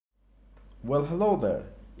Well, hello there.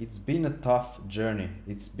 It's been a tough journey.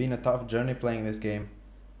 It's been a tough journey playing this game.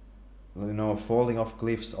 You know, falling off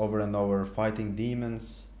cliffs over and over, fighting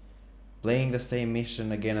demons, playing the same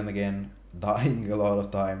mission again and again, dying a lot of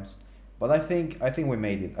times. But I think we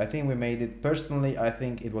made it. I think we made it. Personally, I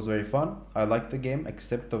think it was very fun. I liked the game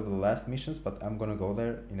except of the last missions, but I'm gonna go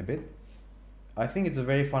there in a bit. I think it's a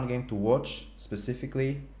very fun game to watch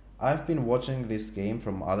specifically. I've been watching this game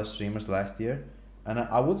from other streamers last year, and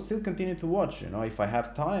I would still continue to watch, you know, if I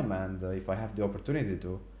have time and if I have the opportunity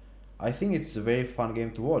to. I think it's a very fun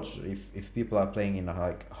game to watch if people are playing in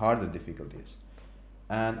like harder difficulties.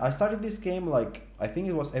 And I started this game like I think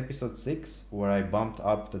it was episode 6 where I bumped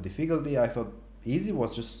up the difficulty. I thought easy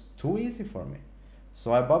was just too easy for me.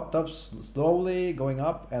 So I bumped up slowly going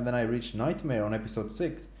up and then I reached nightmare on episode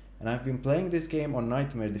 6, and I've been playing this game on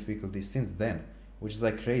nightmare difficulty since then, which is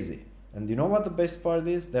like crazy. And you know what the best part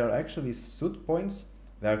is? There are actually suit points.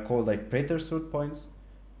 They are called like Praetor suit points,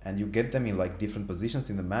 and you get them in like different positions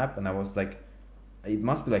in the map. And I was like, it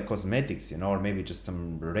must be like cosmetics, you know, or maybe just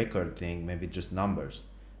some record thing, maybe just numbers.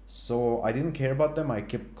 So I didn't care about them. I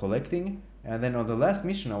kept collecting, and then on the last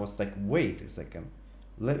mission, I was like, wait a second.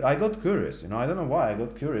 I got curious, you know. I don't know why I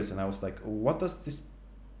got curious, and I was like, what does this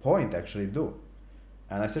point actually do?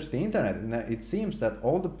 And I searched the internet, and it seems that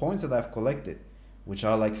all the points that I've collected, which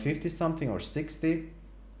are like 50 something or 60,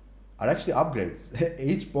 are actually upgrades.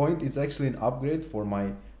 Each point is actually an upgrade for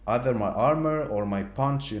my either my armor or my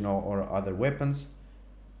punch, you know, or other weapons.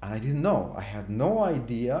 And I didn't know. I had no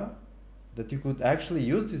idea that you could actually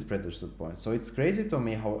use these Predator suit points. So it's crazy to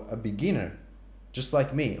me how a beginner, just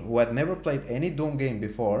like me, who had never played any Doom game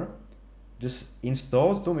before, just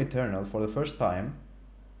installs Doom Eternal for the first time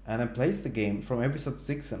and then plays the game from episode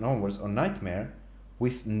 6 and onwards on Nightmare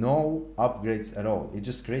with no upgrades at all. It's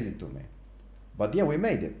just crazy to me. But yeah, we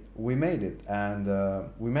made it. We made it, and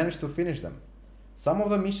we managed to finish them. Some of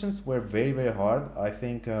the missions were very, very hard. I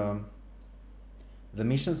think the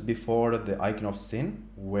missions before the Icon of Sin,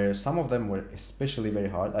 where some of them were especially very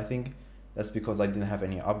hard. I think that's because I didn't have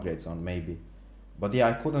any upgrades on, maybe. But yeah,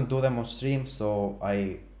 I couldn't do them on stream, so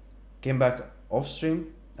I came back off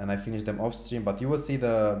stream and I finished them off stream. But you will see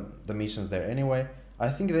the missions there anyway. I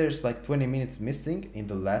think there's like 20 minutes missing in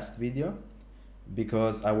the last video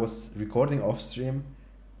because I was recording off stream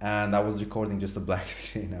and I was recording just a black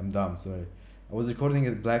screen. I'm dumb, sorry. I was recording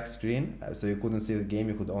a black screen, so you couldn't see the game,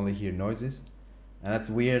 you could only hear noises. And that's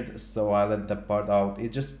weird, so I let that part out.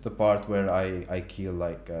 It's just the part where I kill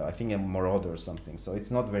like, I think a marauder or something, so it's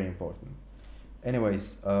not very important.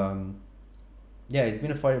 Anyways, yeah, it's been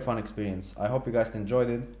a very fun experience. I hope you guys enjoyed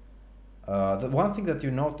it. The one thing that you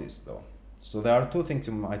noticed though, so there are two things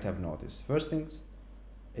you might have noticed. First things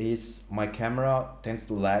is my camera tends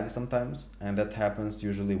to lag sometimes, and that happens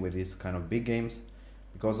usually with these kind of big games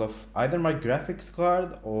because of either my graphics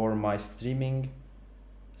card or my streaming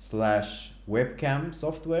slash webcam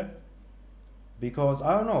software. Because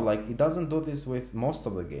I don't know, like it doesn't do this with most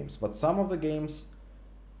of the games, but some of the games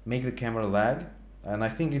make the camera lag, and I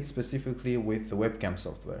think it's specifically with the webcam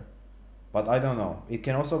software. But I don't know. It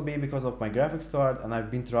can also be because of my graphics card, and I've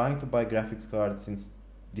been trying to buy graphics cards since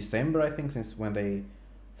December, I think, since when they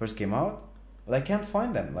first came out. But I can't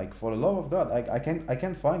find them. Like for the love of God, I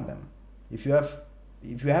can't find them. If you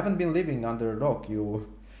haven't been living under a rock, you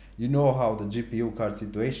know how the GPU card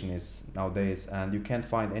situation is nowadays, and you can't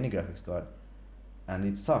find any graphics card. And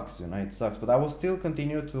it sucks, you know, it sucks. But I will still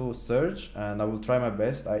continue to search, and I will try my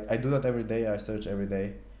best. I do that every day. I search every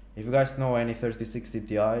day. If you guys know any 3060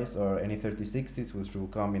 Ti's or any 3060s, which will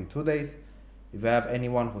come in 2 days, if you have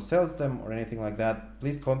anyone who sells them or anything like that,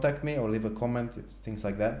 please contact me or leave a comment, things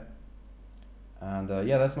like that. And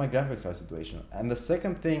yeah, that's my graphics card situation. And the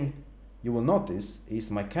second thing you will notice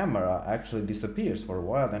is my camera actually disappears for a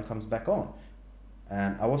while, then comes back on.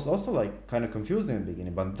 And I was also like kind of confused in the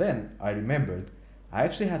beginning, but then I remembered I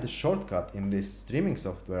actually had a shortcut in this streaming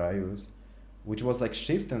software I use, which was like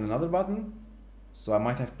shift and another button. So I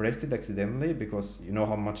might have pressed it accidentally, because you know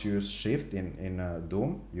how much you use shift in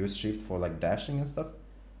Doom. You use shift for like dashing and stuff.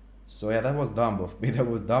 So yeah, that was dumb of me. That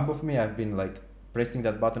was dumb of me. I've been like pressing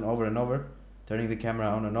that button over and over, turning the camera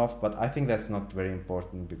on and off, but I think that's not very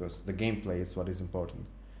important because the gameplay is what is important.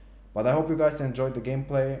 But I hope you guys enjoyed the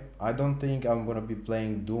gameplay. I don't think I'm gonna be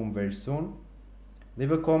playing Doom very soon.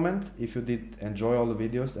 Leave a comment if you did enjoy all the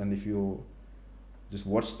videos and if you just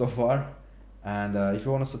watched so far. And if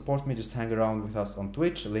you want to support me, just hang around with us on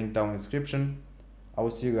Twitch, link down in the description. I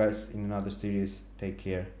will see you guys in another series. Take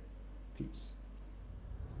care. Peace.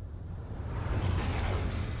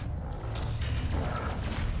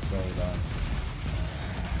 So done.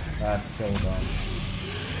 That's so done.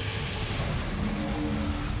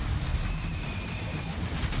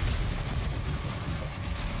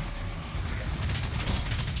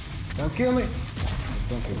 Don't kill me!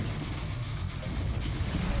 Don't kill me.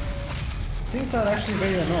 Things are actually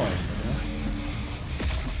very annoying, you know?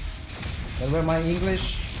 But where my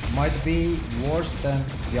English might be worse than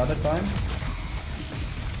the other times.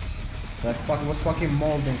 So I was fucking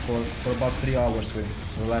molding for about 3 hours with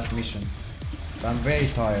the last mission. So I'm very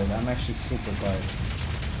tired, I'm actually super tired.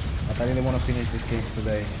 But I really want to finish this game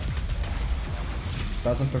today.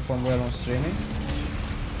 Doesn't perform well on streaming.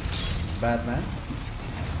 Bad man.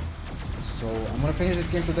 So I'm gonna finish this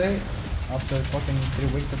game today after fucking 3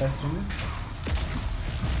 weeks that I streamed it.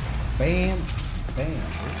 Bam! Bam!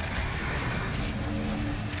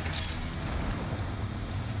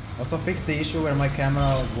 Also fixed the issue where my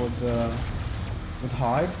camera would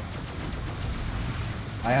hide.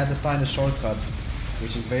 I had to assign a shortcut,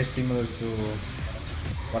 which is very similar to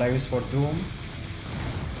what I use for Doom.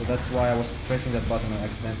 So that's why I was pressing that button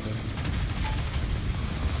accidentally.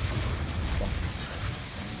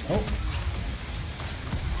 Oh!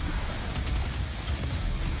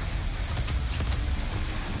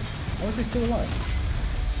 How is he still alive?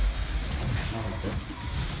 Oh, he's dead.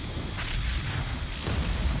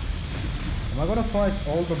 Am I gonna fight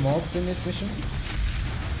all the mobs in this mission?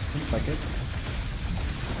 Seems like it.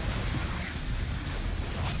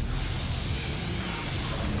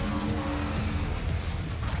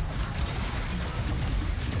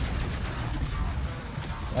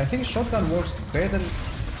 I think shotgun works better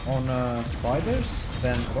on spiders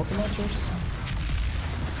than rocket launchers.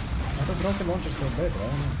 I thought rocket launchers were better, I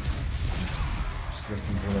don't know. Just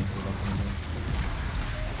wasting bullets with that.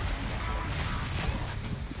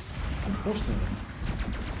 Who pushed me?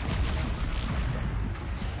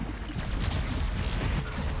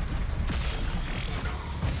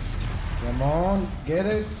 Come on, get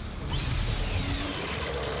it!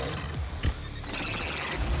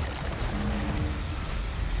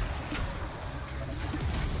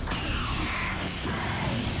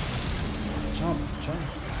 Jump, jump.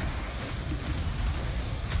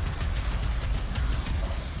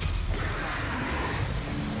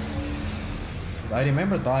 I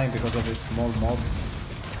remember dying because of these small mobs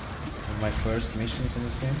in my first missions in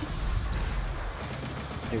this game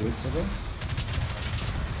 3 weeks ago.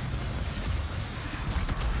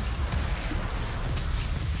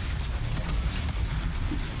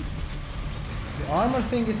 The armor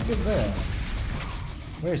thing is still there.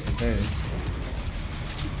 Where is it? There it is.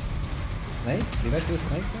 Snake? Did I see a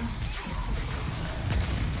snake there?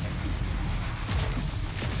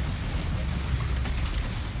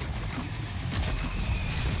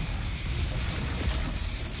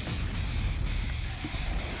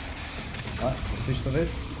 Switch to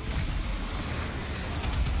this.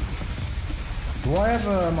 Do I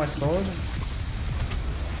have my sword?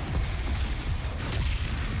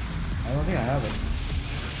 I don't think I have it.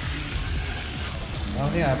 I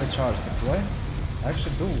don't think I have it charged. Do I? I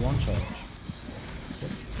actually do one charge.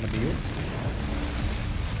 It's gonna be you.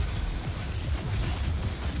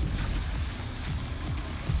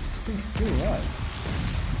 This thing's still alive.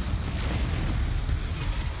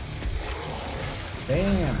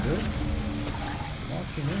 Damn, dude.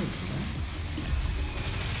 Fucking easy, man.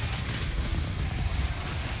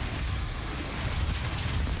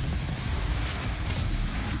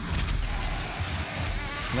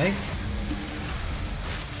 Snakes?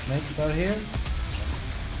 Snakes are here?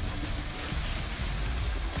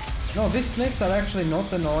 No, these snakes are actually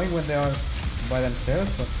not annoying when they are by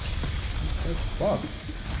themselves, but it's bugged.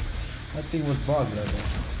 That thing was bugged right there.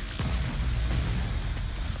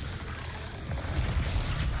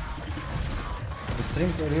 The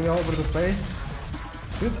streams are really all over the place.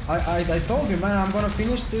 Dude, I told you, man, I'm gonna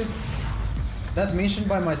finish that mission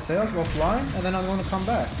by myself offline, and then I'm gonna come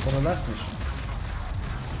back for the last mission.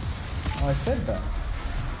 I said that.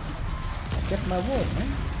 I kept my word, man.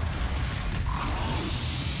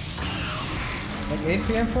 Like 8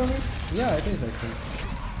 PM for me? Yeah, it is, I think.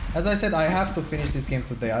 As I said, I have to finish this game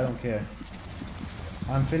today, I don't care.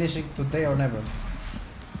 I'm finishing today or never.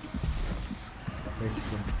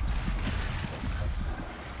 Basically.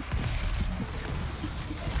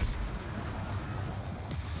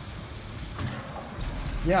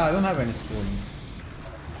 Yeah, I don't have any schooling.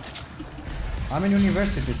 I'm in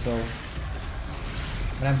university, so...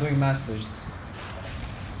 And I'm doing masters.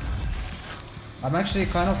 I'm actually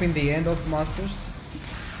kind of in the end of masters.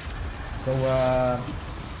 So,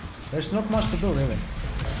 there's not much to do, really.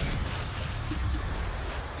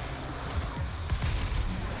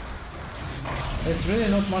 There's really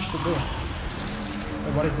not much to do.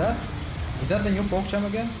 Wait, what is that? Is that the new PogChamp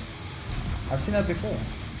again? I've seen that before.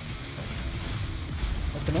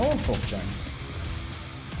 That's an old PogChamp.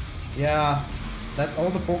 Yeah, that's all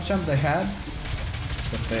the PogChamp they had.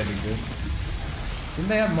 Pathetic, dude. Didn't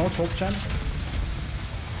they have more top champs?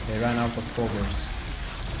 They ran out of foggers.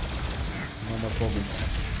 No more foggers.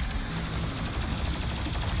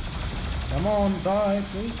 Come on, die,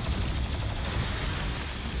 please.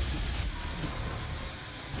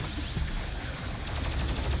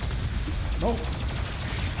 No.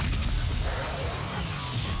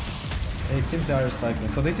 It seems they are recycling.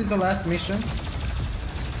 So this is the last mission.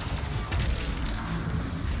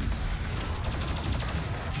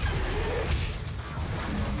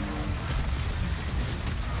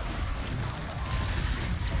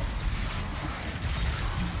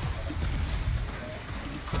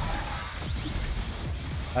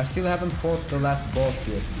 I still haven't fought the last boss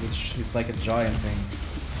yet, which is like a giant thing.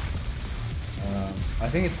 I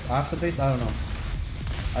think it's after this, I don't know.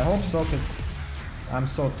 I hope so, cause I'm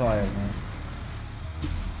so tired, man.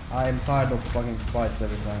 I'm tired of fucking fights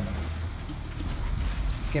every time.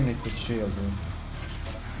 This game needs to chill, dude.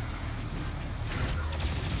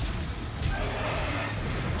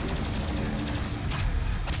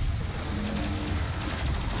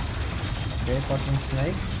 Okay, fucking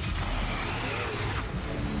snake.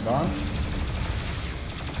 Gone.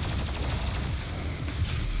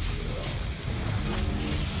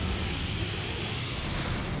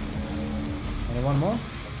 One more?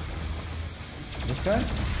 This guy?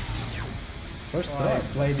 First try, I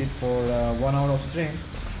played it for 1 hour of stream.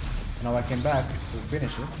 Now I came back to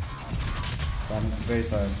finish it. So I'm very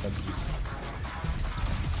tired, that's it.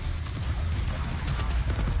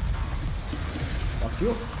 Fuck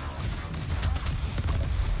you!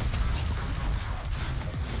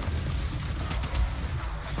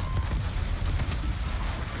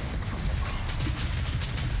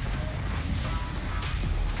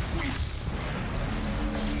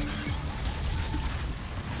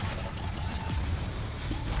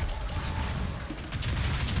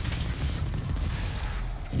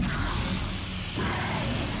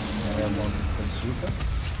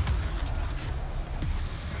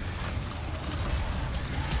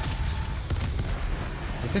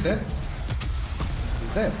 Is he dead?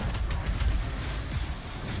 He's dead.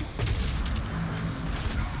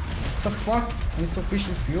 What the fuck?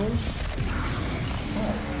 Insufficient fuels?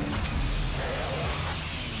 Oh.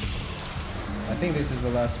 I think this is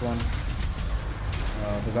the last one.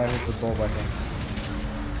 The guy who's above, I think.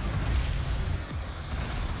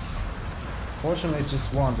 Fortunately it's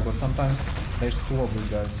just one, because sometimes there's two of these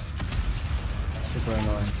guys. Super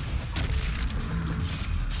annoying.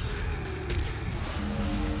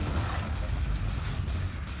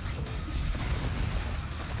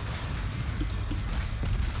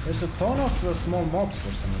 There's a ton of small mobs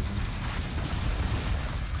for some reason.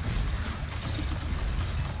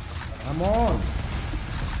 Come on!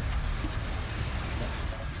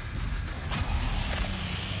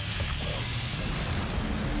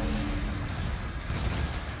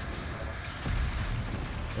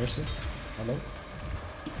 Where's it? Hello?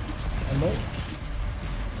 Hello?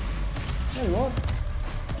 Hey, what?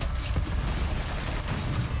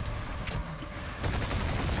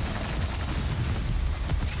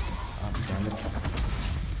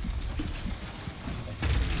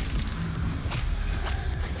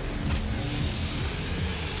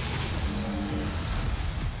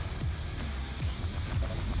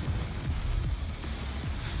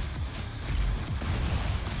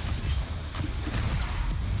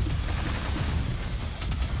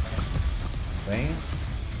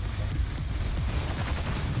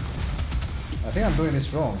 I think I'm doing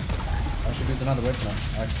this wrong. I should use another weapon.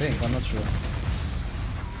 I think, I'm not sure.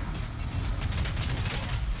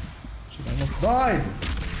 Shit, I almost died!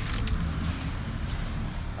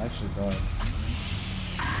 I actually died.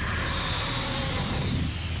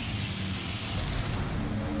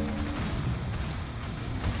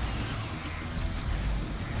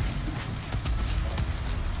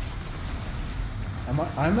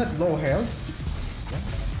 I'm at low health.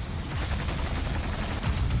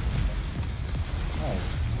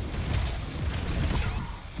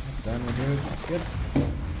 Then we do it. Good.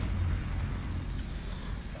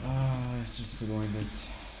 It's just going bit.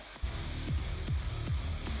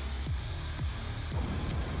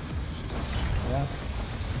 Yeah.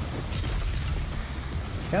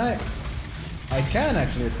 Can I can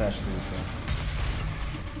actually attach to this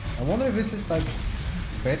guy. I wonder if this is like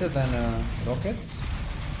better than rockets.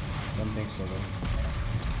 Don't think so though.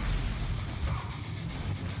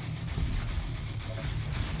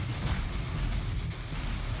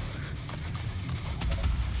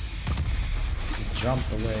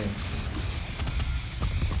 Jumped away.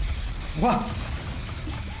 What?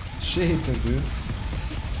 Shit, dude.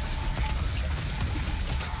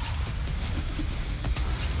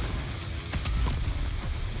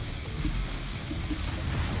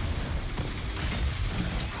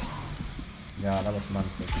 Yeah, that was my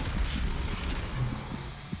mistake.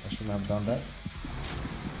 I shouldn't have done that.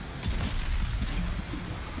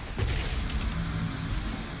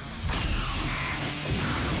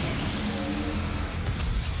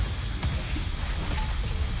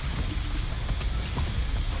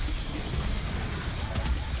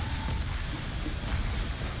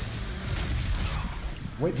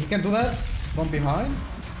 Wait, he can do that from behind?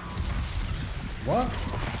 What?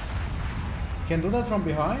 He can do that from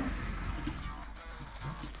behind?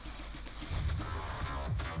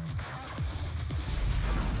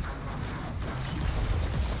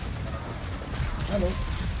 Hello.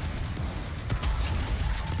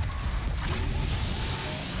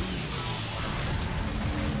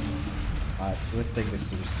 Alright, let's take this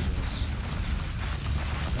seriously.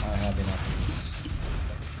 I have enough of this.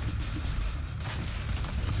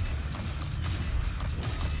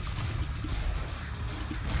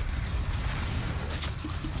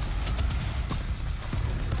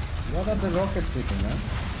 What are the rockets sitting, man?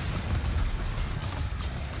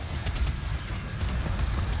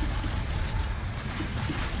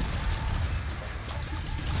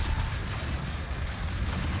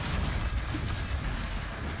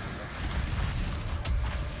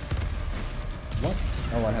 What?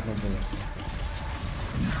 Oh, I had no bullets.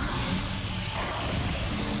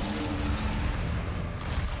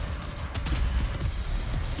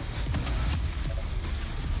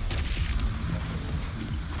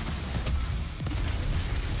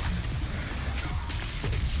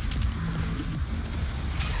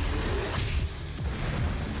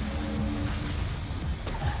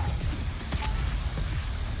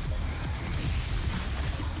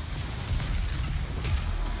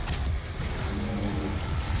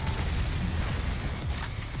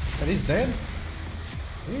 But he's dead?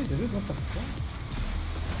 Easy, dude, what the fuck?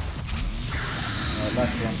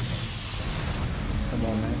 Last one. Come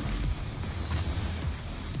on, man.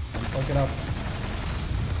 Fuck it up.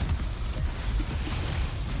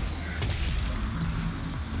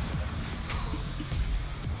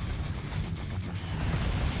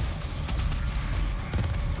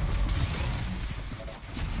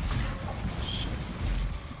 Shit.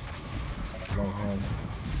 Low health.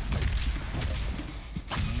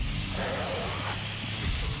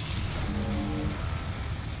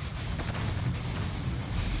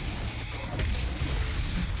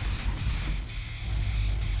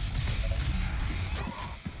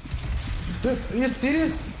 Dude, are you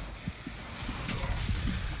serious?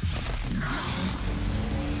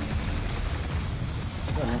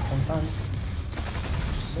 It's good, man, sometimes.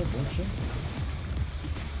 So bullshit.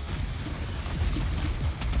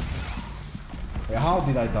 Wait, how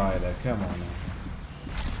did I die there? Come on, man.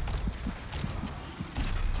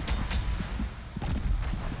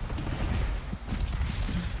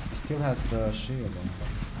 He still has the shield on.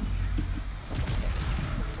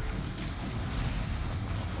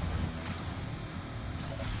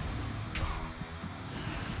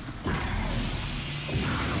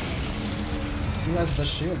 He has the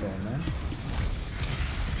shield on, man.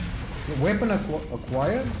 The weapon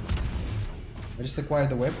acquired? I just acquired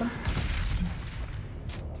the weapon?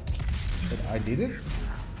 But I did it?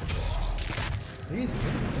 Easy.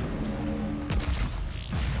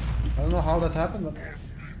 I don't know how that happened, but...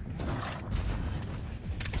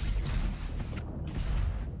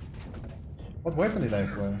 What weapon did I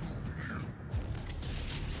acquire?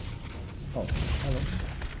 Oh, hello.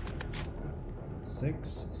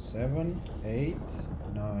 6, 7, 8,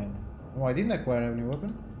 9. Oh, I didn't acquire any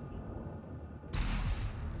weapon.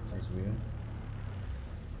 Sounds weird.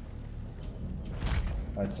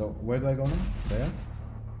 Alright, so where do I go now? There?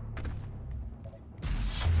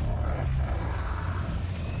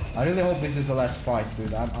 I really hope this is the last fight,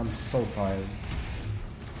 dude. I'm so tired.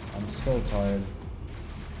 I'm so tired.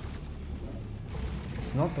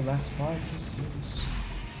 It's not the last fight, I'm serious.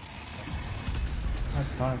 I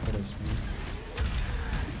have time for this, man.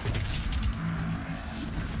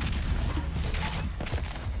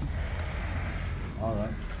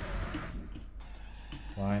 Alright.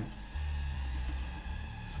 Fine.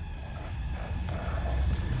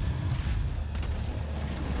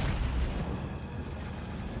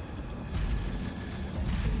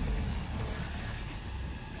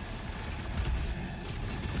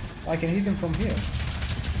 I can hit him from here.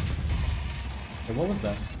 Okay, what was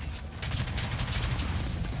that?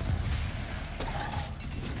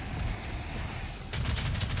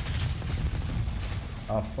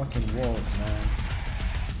 Oh, fucking walls, man.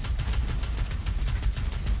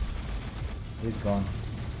 He's gone.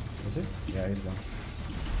 Is it? Yeah, he's gone.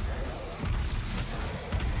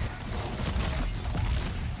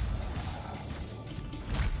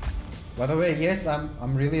 By the way, yes,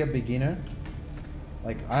 I'm really a beginner.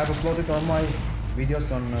 Like, I have uploaded all my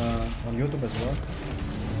videos on YouTube as well.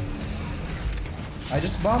 I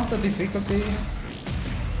just bumped the difficulty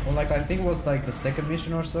on, like, I think it was like the second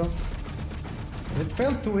mission or so. It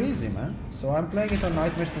felt too easy, man. So I'm playing it on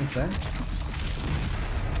Nightmare since then.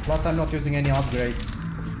 Plus I'm not using any upgrades.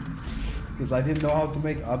 Because I didn't know how to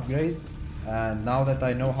make upgrades. And now that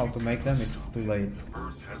I know how to make them, it's too late.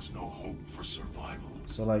 Earth has no hope for survival.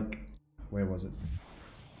 So like, where was it?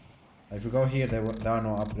 If you go here, there are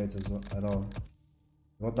no upgrades at all.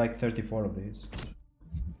 I got like 34 of these.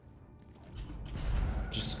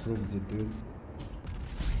 Just proves it, dude.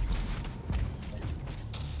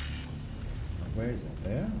 Where is it?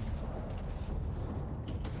 There?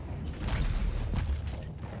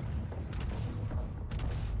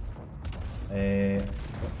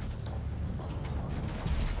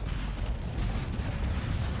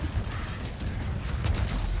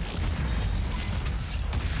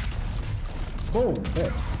 Boom!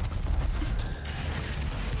 There.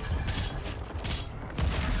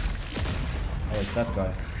 Oh, it's that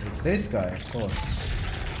guy. It's this guy, of course.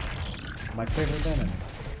 My favorite enemy.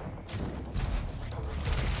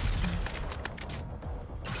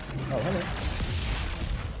 Oh, hello.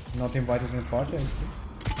 Not invited in the party, I see.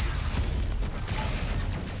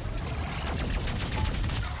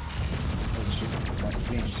 Holy shit, my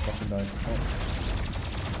screen just fucking died.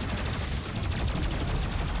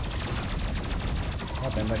 Oh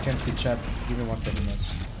damn, I can't see chat. Give me 1 second,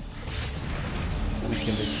 guys. Let me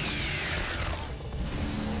kill this.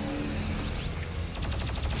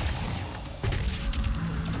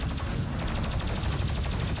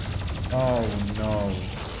 Oh no.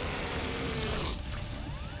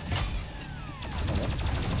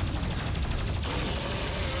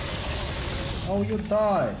 Oh, you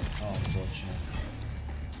died! Oh, unfortunate.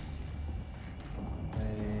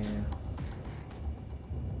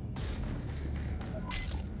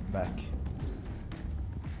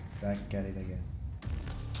 Back at it again.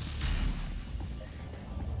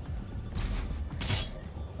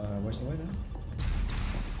 Where's the way then?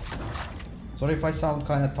 Sorry if I sound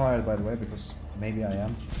kinda tired, by the way, because maybe I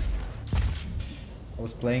am. I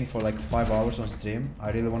was playing for like 5 hours on stream.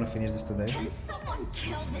 I really want to finish this today. Can someone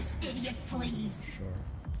kill this idiot, please? Sure.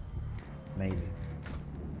 Maybe.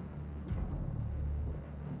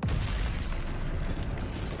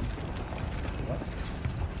 What?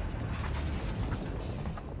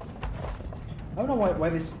 I don't know why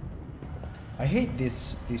this... I hate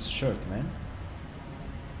this shirt, man.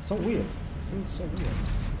 It's so weird. It feels so weird.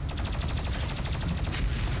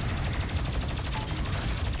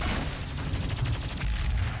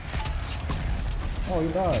 Oh, you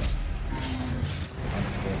died.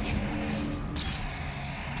 Unfortunate.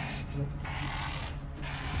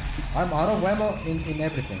 I'm out of ammo in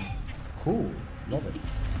everything. Cool. Love it.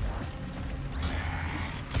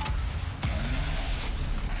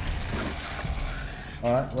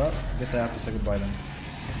 Alright, well, guess I have to say goodbye then.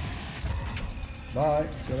 Bye.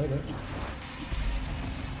 See you later.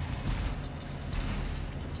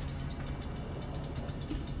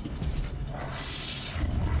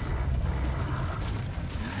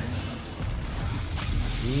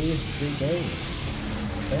 Easy game.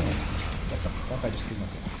 Damn it. What the fuck? I just killed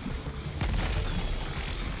myself.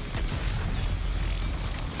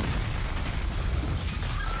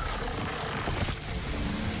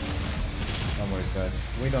 Don't worry, guys.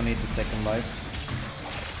 We don't need the second life.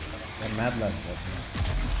 They're mad lads like me.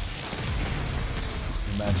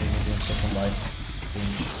 Imagine you doing second life.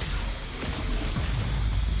 Binge.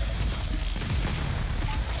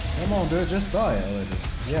 Come on, dude. Just die already.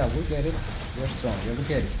 Yeah, we get it. You're strong, yeah, we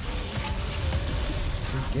get it.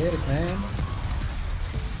 We get it, man.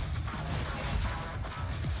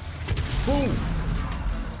 Boom!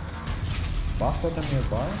 Buff totem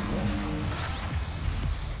nearby? Yeah.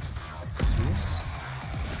 Jeez.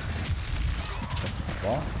 What the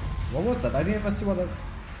fuck? What was that? I didn't even see what that...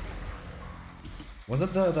 Was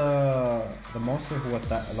that the monster who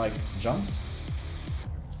attacked, like, jumps?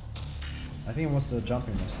 I think it was the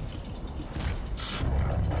jumping monster.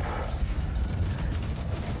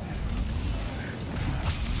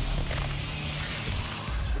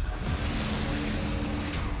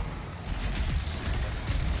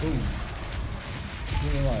 Boom.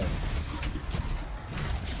 You're alive.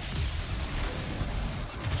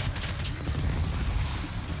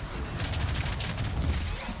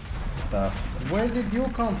 Where did you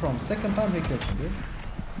come from? Second time he killed me, dude.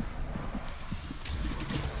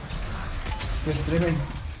 Still streaming.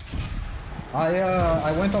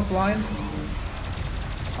 I went offline.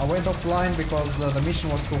 I went offline because the mission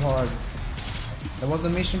was too hard. There was a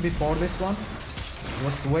mission before this one. It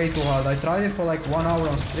was way too hard. I tried it for like 1 hour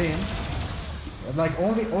on stream. Like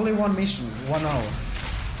only one mission, 1 hour.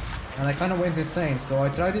 And I kind of went insane, so I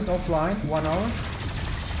tried it offline, 1 hour.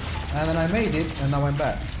 And then I made it, and now I'm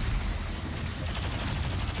back.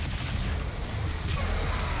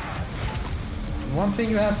 One thing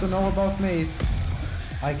you have to know about me is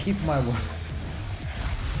I keep my word.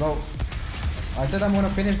 So I said I'm gonna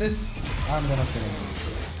finish this, I'm gonna finish this.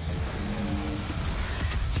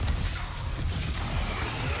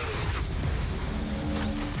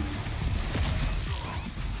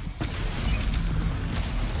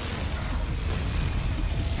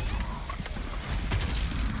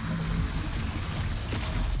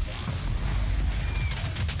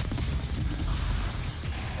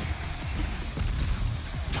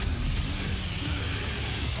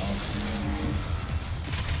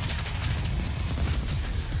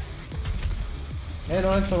 Hey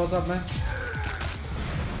Lorenzo, what's up, man?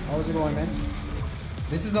 How's it going, man?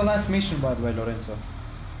 This is the last mission, by the way, Lorenzo.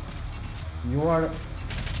 You are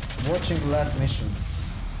watching the last mission.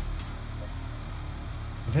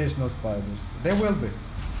 There's no spiders. There will be.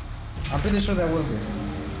 I'm pretty sure there will be.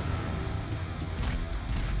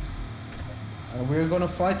 And we're gonna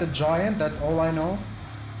fight a giant, that's all I know.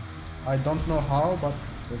 I don't know how, but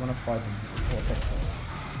we're gonna fight him. What the fuck?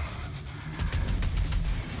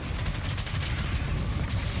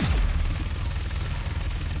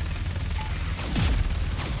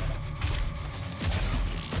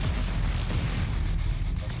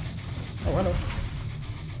 Oh, hello.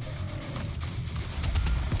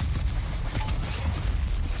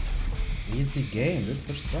 Easy game, dude,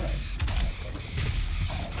 first try.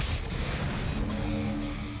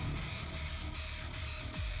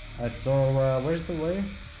 Alright, so where's the way?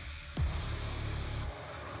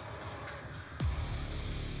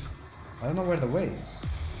 I don't know where the way is.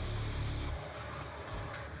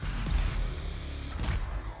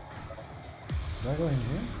 Do I go in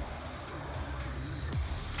here?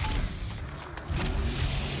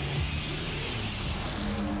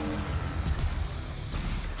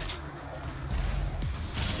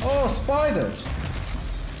 Oh, spiders!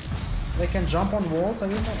 They can jump on walls, I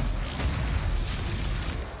didn't know.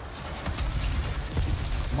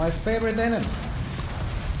 My favorite enemy.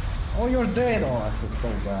 Oh, you're dead! Oh, I feel so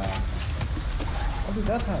bad. How did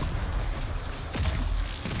that happen?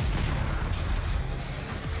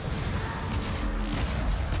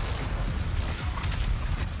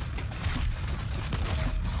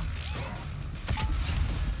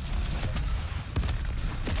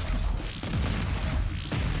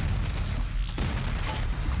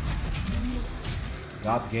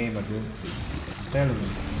 God gamer, dude. I'm telling you.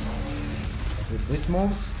 With these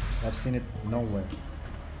moves, I've seen it nowhere.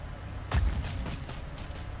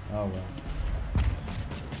 Oh well.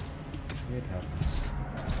 It happens.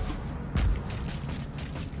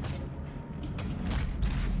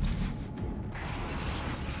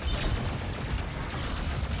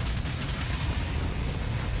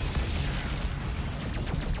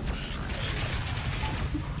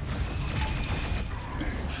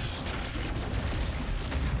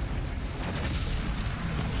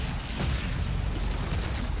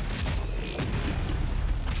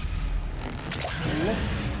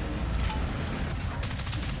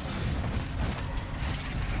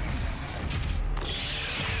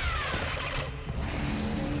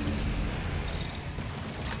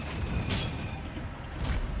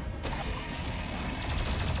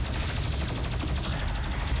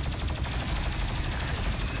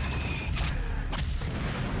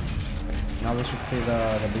 Now we should see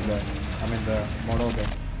the big guy. I mean the Moroder.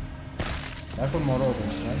 They're for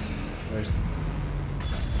Moroders, right? Where is he?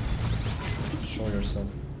 Show yourself.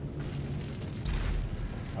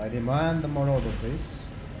 I demand the Moroder, please.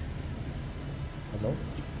 Hello?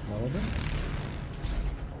 Moroder?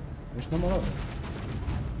 There's no Moroder.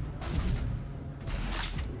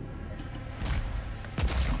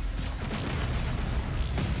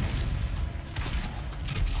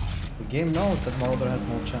 The game knows that Moroder has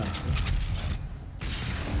no chance.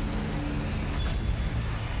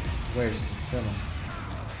 Where is he? Kill him.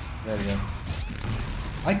 There we go.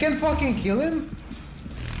 I can fucking kill him?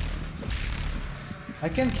 I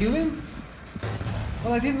can kill him?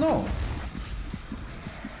 Well, I didn't know.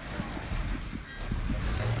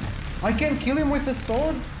 I can kill him with a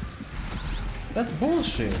sword? That's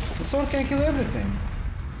bullshit. The sword can kill everything.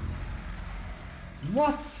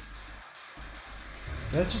 What?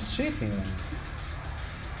 That's just cheating, man.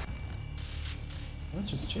 That's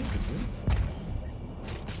just cheating, dude.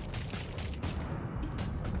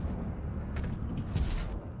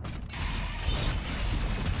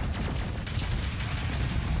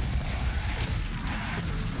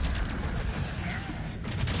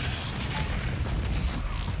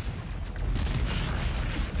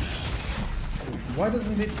 Why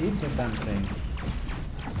doesn't it eat the damn thing?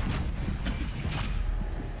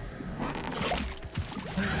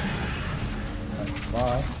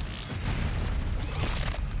 Bye.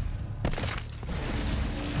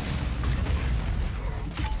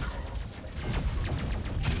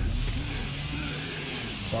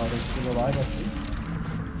 Spider's still alive, I see.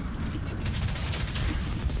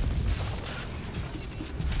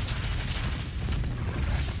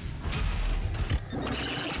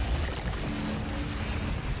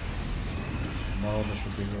 No, they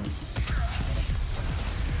should be here.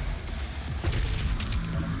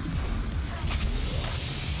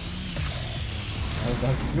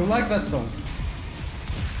 You like that song?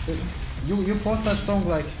 You post that song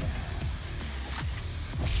like...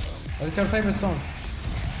 What is your favorite song?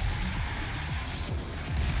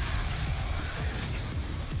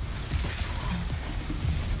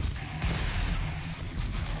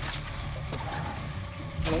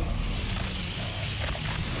 Hello?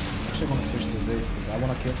 Actually, I want to switch to this because I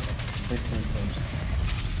want to kill this thing first.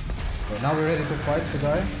 Okay, now we're ready to fight the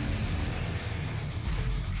guy.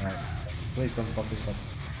 Alright. Please don't fuck this up.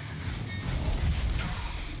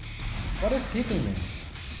 What is hitting me?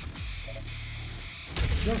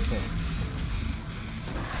 Your fault.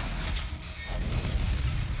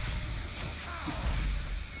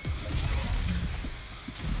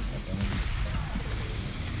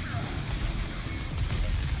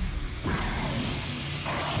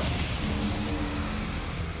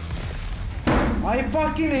 I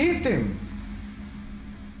fucking hit him!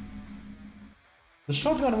 The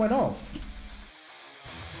shotgun went off.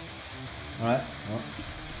 Alright, well.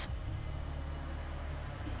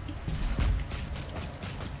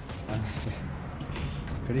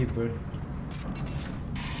 Creeper.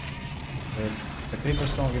 The Creeper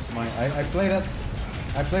song is mine. I play that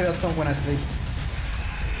song when I sleep.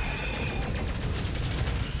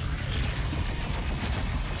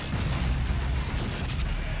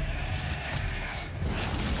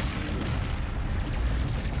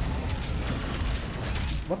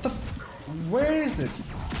 What the where is it?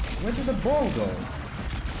 Where did the ball go?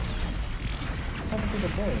 What happened to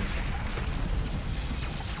the ball?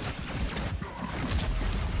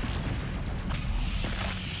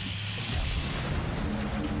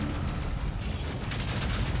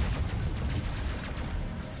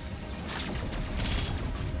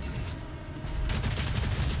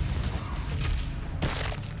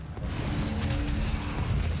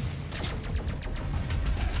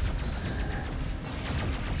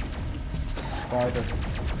 Spider.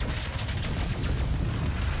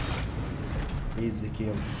 Easy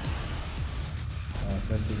kills.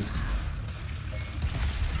 Let's do this.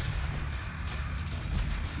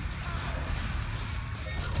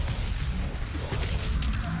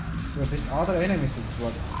 So these other enemies is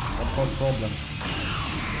what cause problems.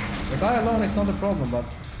 The guy alone is not a problem, but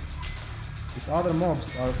these other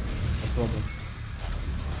mobs are a problem.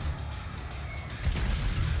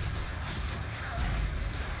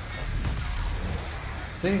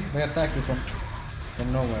 See, they attack you from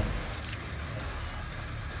nowhere.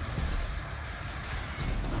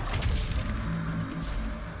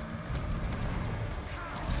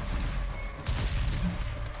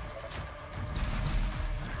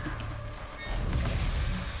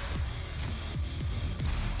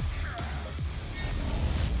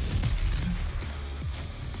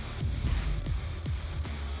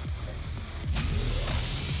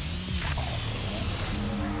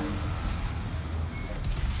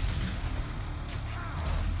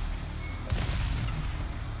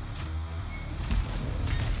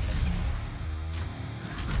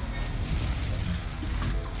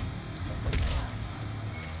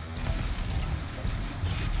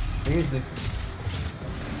 Easy.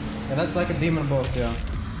 Yeah, that's like a demon boss, yeah.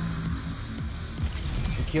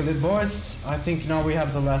 We killed it, boys. I think now we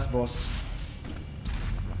have the last boss.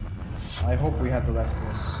 I hope we have the last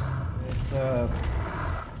boss.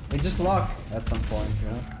 It's just luck at some point, you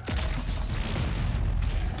know.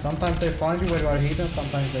 Sometimes they find you where you are hidden,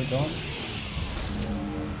 sometimes they don't.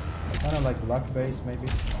 Kind of like luck based, maybe.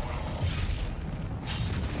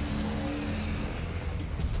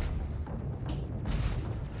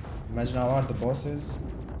 Imagine how hard the boss is.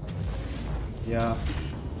 Yeah.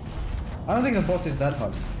 I don't think the boss is that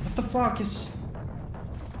hard. What the fuck is...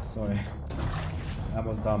 Sorry. That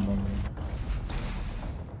was dumb on me.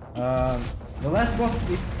 The last boss,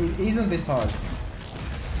 it isn't this hard.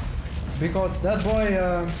 Because that boy...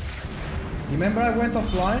 remember I went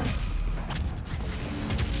offline?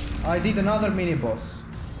 I did another mini-boss.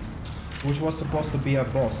 Which was supposed to be a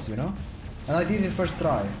boss, you know? And I did it first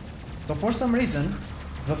try. So for some reason...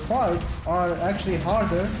 The fights are actually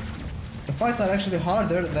harder. The fights are actually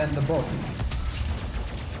harder than the bosses.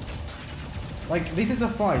 Like, this is a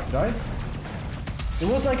fight, right? It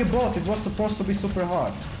was like a boss, it was supposed to be super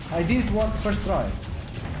hard. I did it one first try.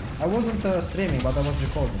 I wasn't streaming, but I was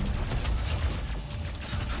recording.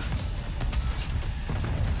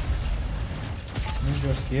 Use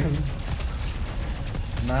your skill.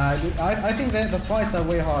 Nah, I think that the fights are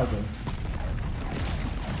way harder.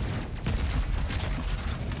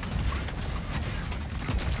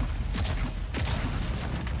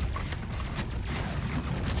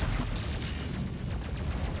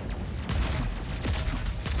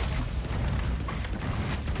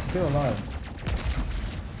 Still alive.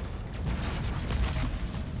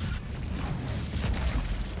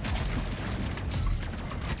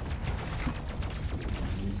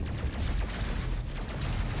 Easy.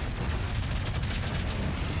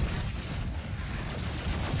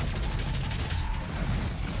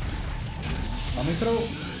 Coming through.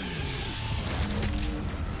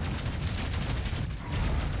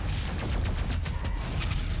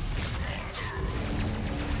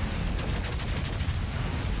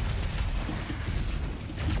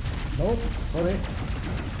 Nope, sorry.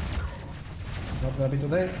 It's not gonna be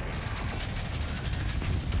today.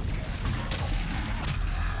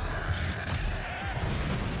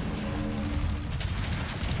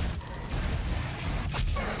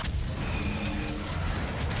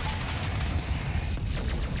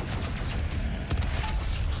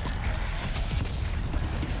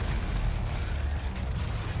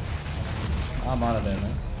 I'm out of there,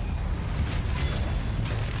 man.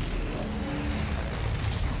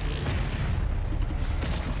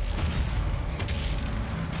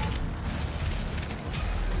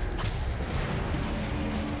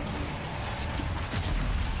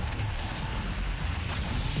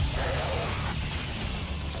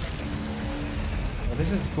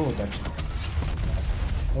 This is good actually.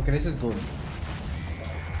 Okay, this is good.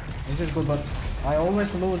 This is good, but I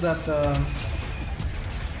always lose at that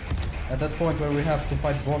point where we have to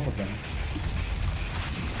fight both of them.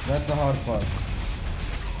 That's the hard part.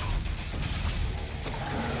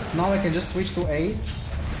 So now I can just switch to 8. I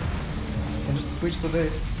can just switch to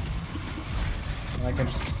this. And I can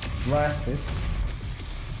just blast this.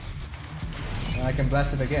 And I can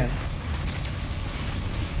blast it again.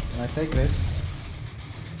 And I take this.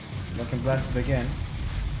 I can blast it again.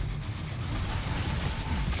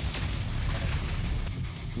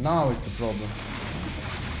 Now is the problem.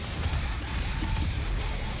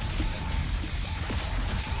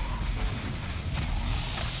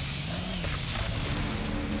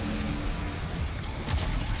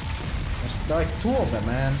 There's like 2 of them,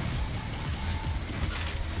 man.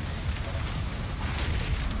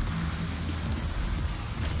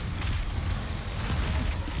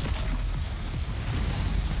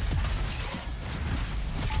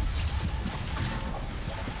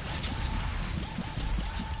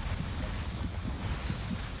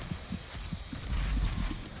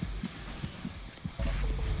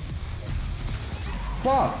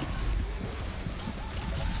 Fuck!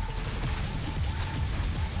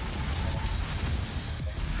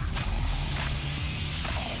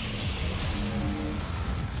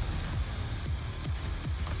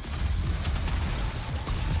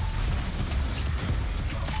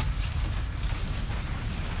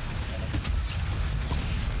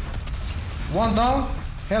 One down?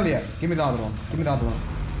 Hell yeah. Give me the other one. Give me the other one.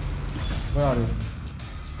 Where are you?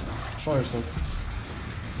 Show yourself.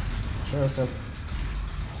 Show yourself.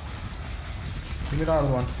 Give me the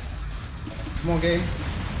other one. Come on, game.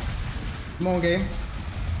 Come on, game.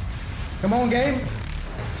 Come on, game.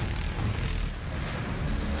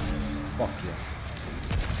 Fuck you.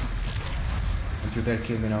 Don't you dare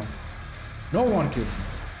kill me now. No one kills me.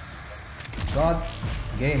 God,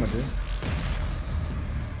 gamer, dude.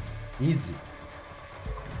 Easy.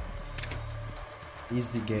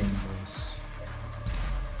 Easy game, boys.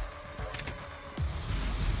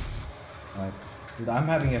 Like, dude, I'm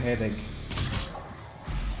having a headache.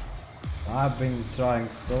 I've been trying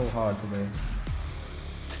so hard today.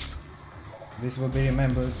 This will be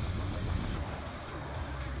remembered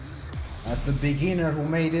as the beginner who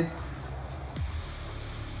made it.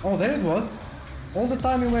 Oh, there it was. All the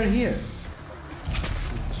time you were here.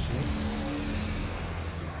 Piece of shit.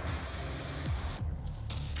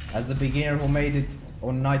 As the beginner who made it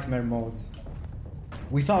on nightmare mode.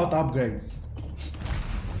 Without upgrades.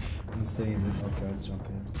 Insane. Okay, let's jump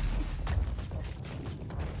in.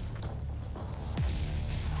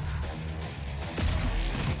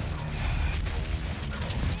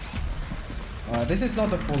 This is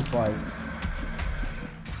not a full fight.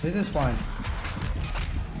 This is fine.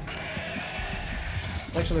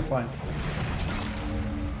 It's actually fine.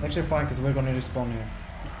 It's actually fine because we're gonna respawn here.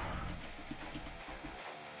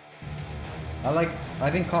 I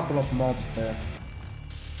think couple of mobs there.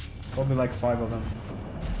 Probably like 5 of them.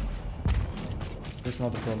 It's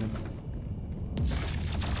not a problem.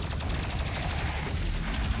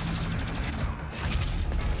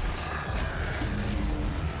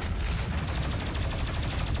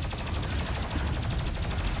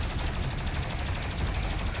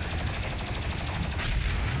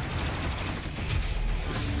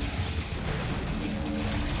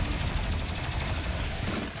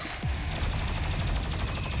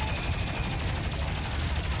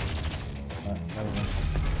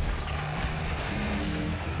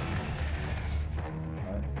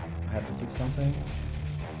 I had to fix something.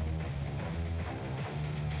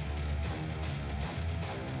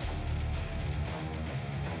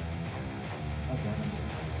 Okay.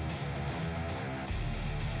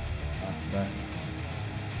 Back.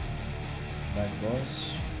 Back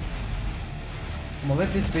goes. Come on,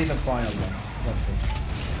 let this be the final one. Let's see.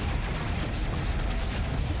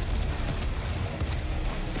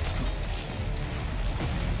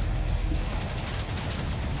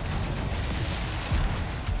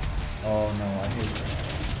 Oh no, I hate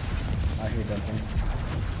that. I hate that thing.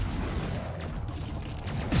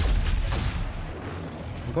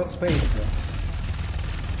 We got space though.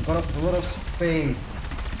 We got a lot of space.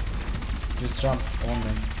 Just jump on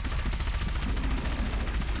them.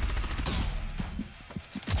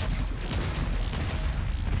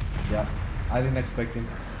 Yeah, I didn't expect him.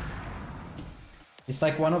 It's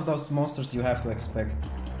like one of those monsters you have to expect.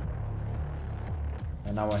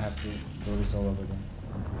 And now I have to do this all over again.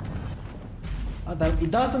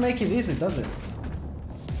 It doesn't make it easy, does it?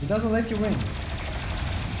 It doesn't let you win.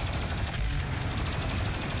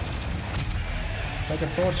 It's like a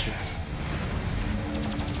torture.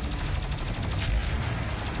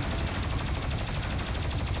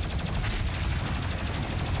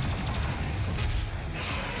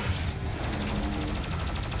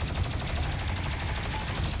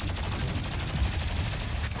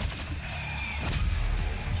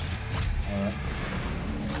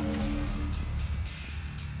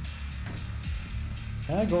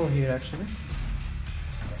 Can I go here actually?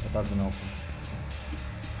 It doesn't open.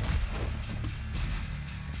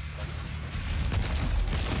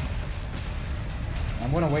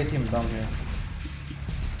 I'm gonna wait him down here.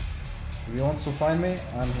 If he wants to find me,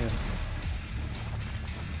 I'm here.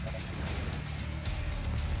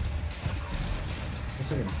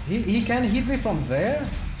 He can hit me from there?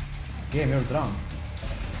 Game, you're drunk.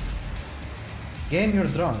 Game, you're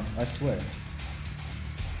drunk, I swear.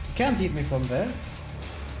 He can't hit me from there.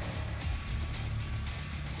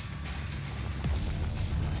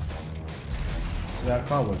 They are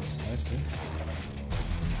cowards, I see.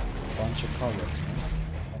 Bunch of cowards, man.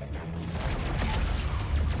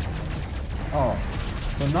 Oh,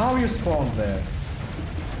 so now you spawn there.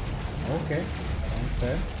 Okay,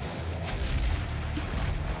 okay.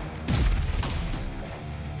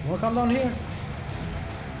 You wanna come down here?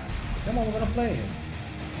 Come on, we're gonna play here.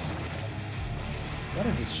 What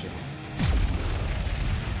is this shit?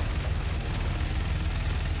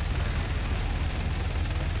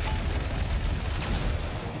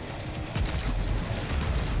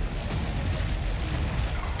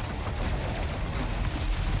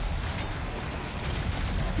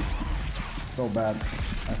 So bad.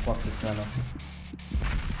 I fucked it kind of.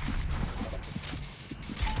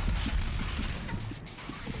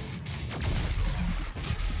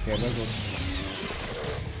 Okay, we're good.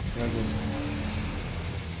 We're good.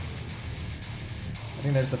 I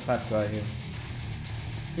think there's a fat guy here.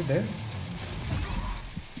 Is he there?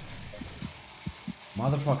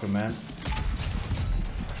 Motherfucker, man.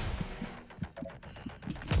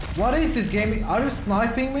 What is this game? Are you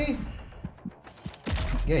sniping me?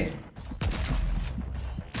 Game.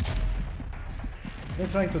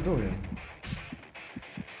 What are you trying to do here?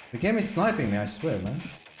 The game is sniping me, I swear, man.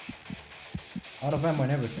 Out of ammo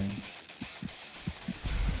and everything.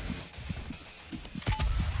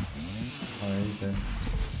 Oh, he's there.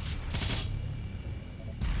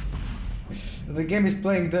 The game is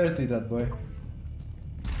playing dirty, that boy.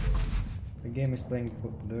 The game is playing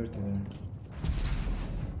dirty there.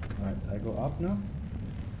 Alright, I go up now.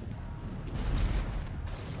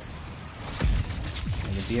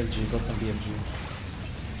 And the BFG, got some BFG.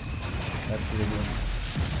 That's pretty good.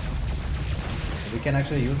 We can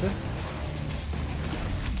actually use this.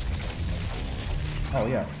 Oh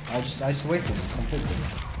yeah, I just wasted it completely.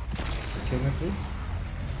 Kill me, please.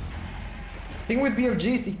 Thing with BFG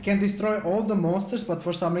is it can destroy all the monsters, but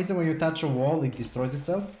for some reason when you touch a wall, it destroys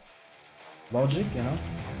itself. Logic, you know.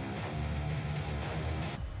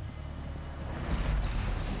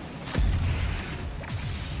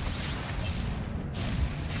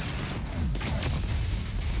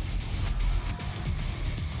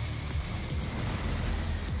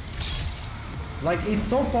 Like, it's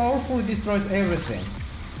so powerful, it destroys everything.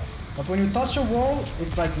 But when you touch a wall,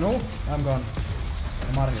 it's like, nope, I'm gone.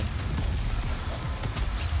 I'm out of here.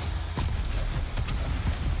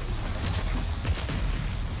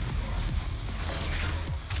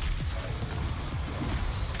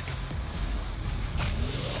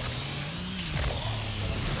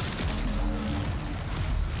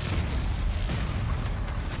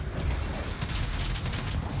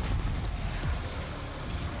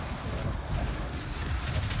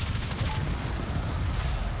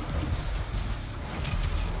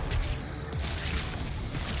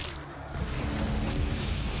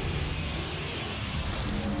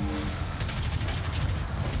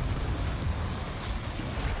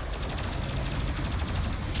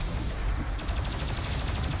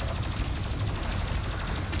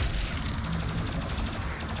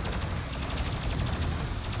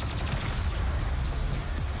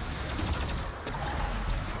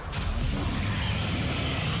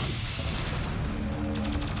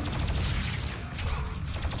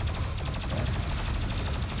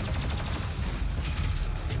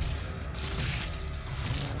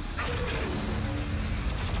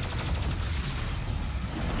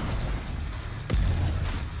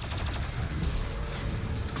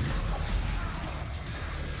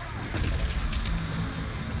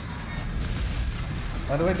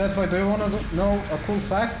 By the way, that's why, do you wanna know a cool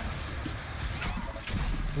fact?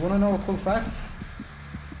 You wanna know a cool fact?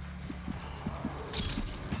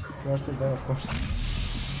 You are still there, of course.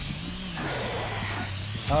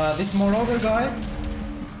 This Moreover guy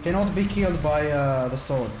cannot be killed by the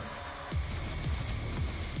sword.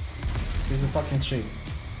 He's a fucking cheat.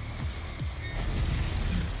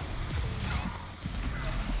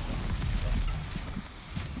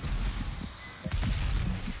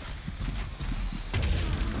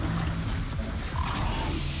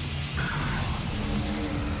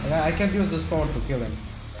 I can't use the sword to kill him.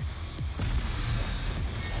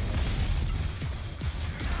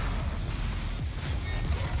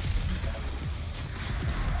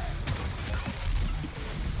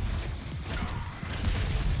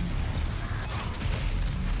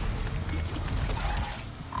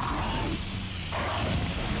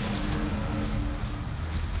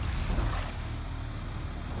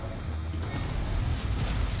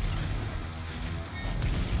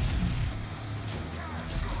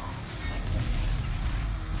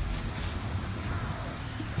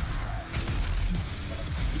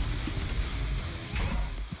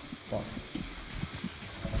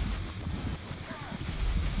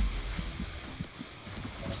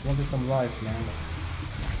 Wanted some life, man.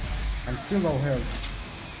 I'm still low health.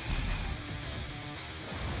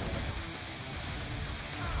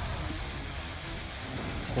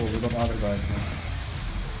 Cool, we got other guys now.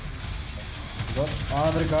 We got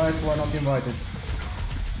other guys who are not invited.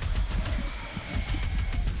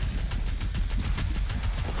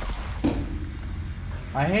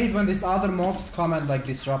 I hate when these other mobs come and like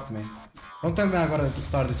disrupt me. Don't tell me I gotta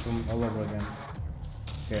start this from all over again.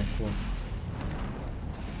 Okay, cool.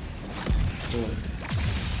 Cool.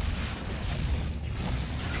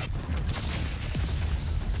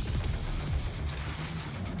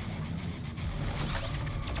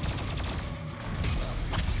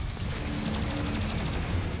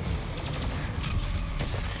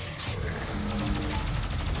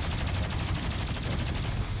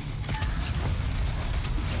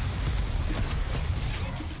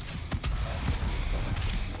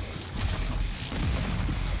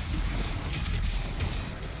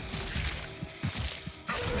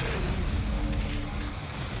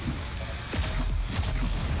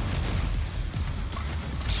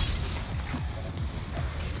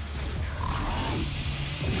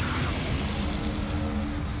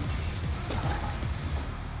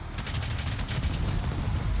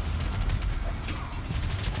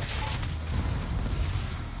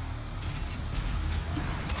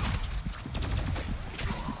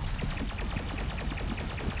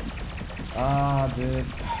 Ah, dude.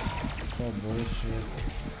 So bullshit.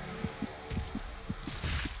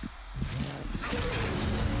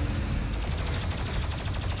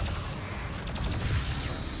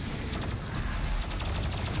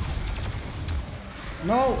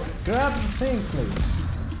 No! Grab the thing, please.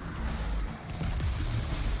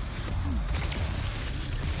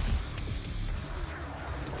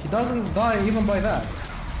 He doesn't die even by that.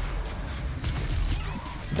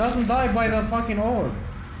 He doesn't die by the fucking orb.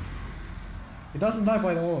 He doesn't die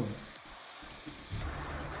by the orb.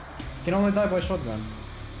 He can only die by shotgun.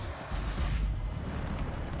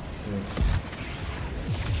 Dude.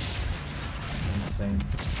 Insane.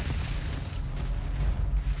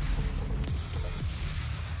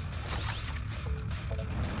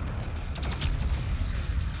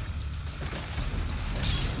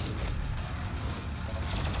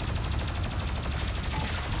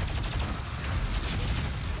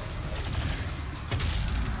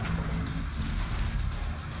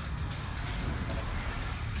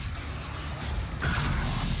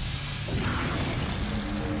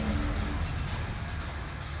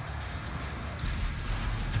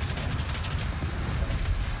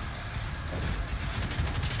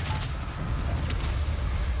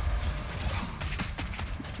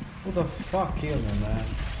 Who the fuck killed me, man?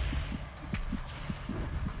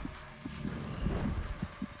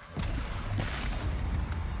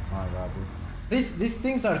 My god, dude. These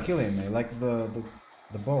things are killing me, like the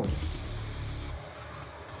bones.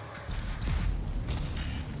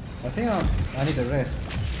 I think I need a rest.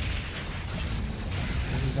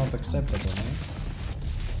 This is not acceptable, man.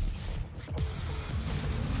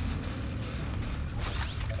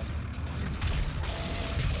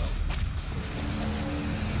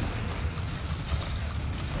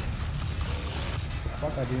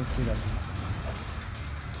 Fuck, I didn't see that.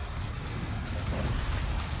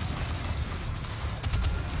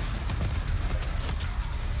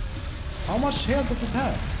 How much health does it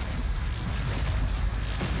have?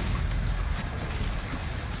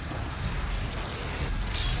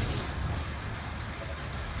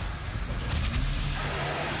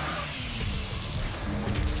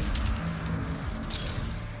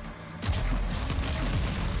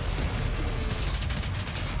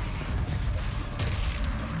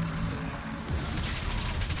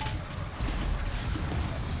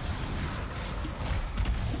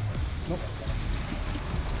 Nope.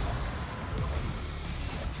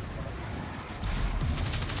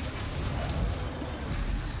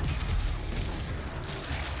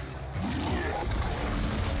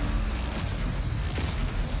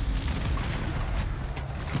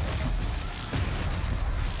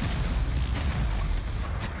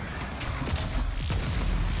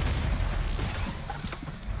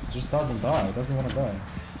 Just doesn't die, it doesn't want to die.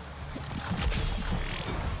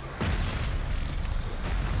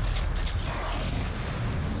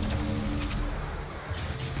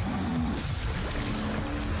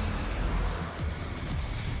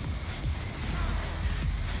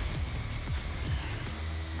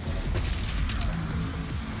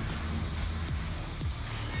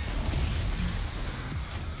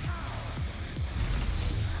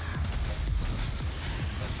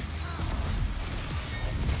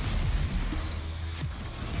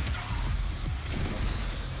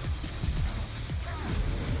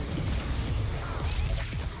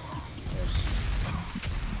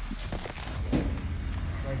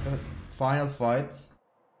 Final fight.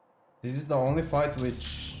 This is the only fight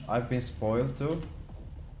which I've been spoiled to.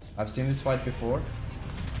 I've seen this fight before.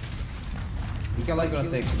 It's like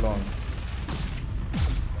gonna take long.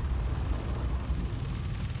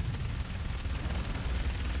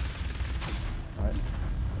 Alright.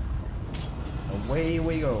 Away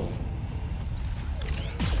we go.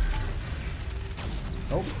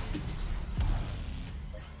 Nope.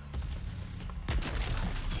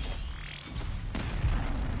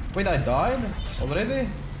 Wait, I died? Already?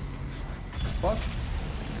 Fuck.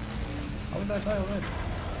 How did I die already?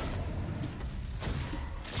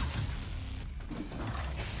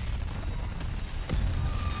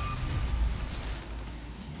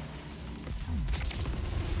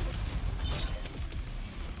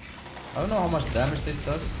 I don't know how much damage this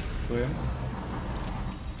does to him.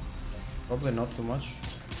 Probably not too much.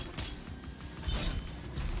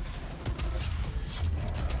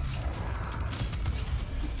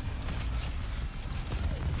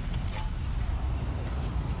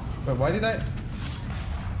 But why did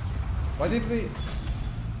we?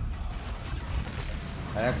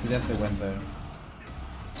 I accidentally went there.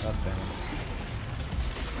 God damn it.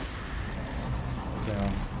 What's going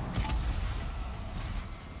on?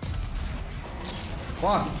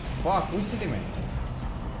 Fuck! Fuck! Who's hitting me?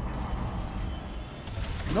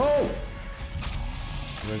 No!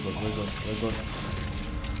 We're good, we're good, we're good.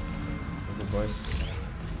 We're good, boys.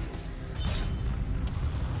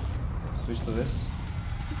 Switch to this.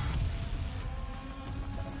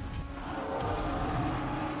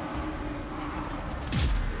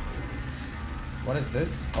 What is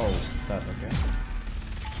this? Oh, it's that, okay.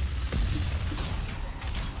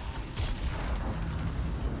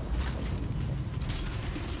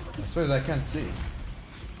 I swear I can't see.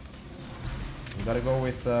 We gotta go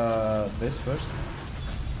with this first.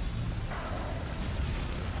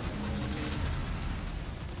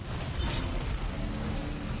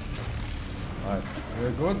 Alright,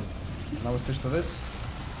 we're good. Now we switch to this.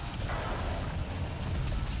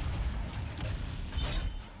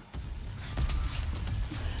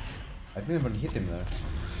 I didn't even hit him there.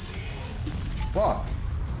 Fuck!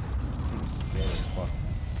 He's scary as fuck,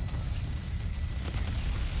 man.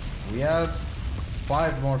 We have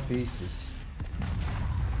 5 more pieces.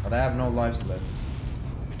 But I have no lives left.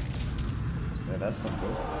 Yeah, that's not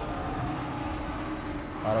good.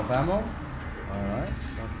 Out of ammo? Alright,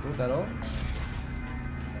 not good at all.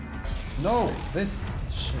 No! This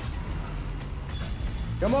shit.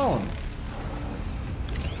 Come on!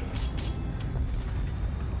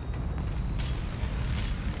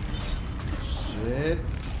 Shit.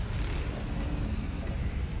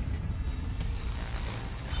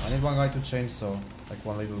 I need one guy to change, so like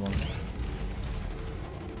one little one.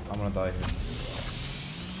 I'm gonna die here.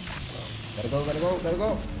 Gotta go, gotta go, gotta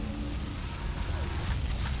go.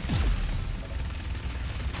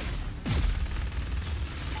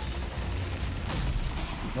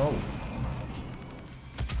 No.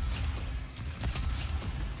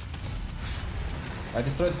 I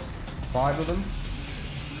destroyed 5 of them.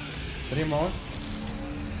 3 more.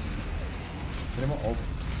 3 more. Oh,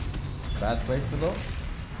 bad place to go.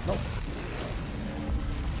 No.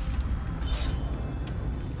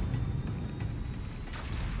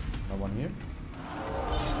 No one here.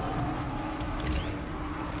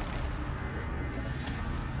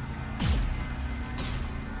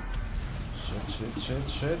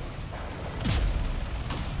 Shit.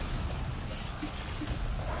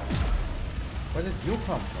 Where did you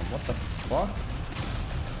come from? What the fuck?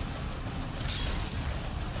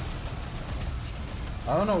 I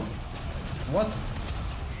don't know. What?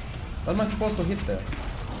 What am I supposed to hit there?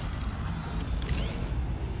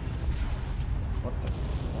 What the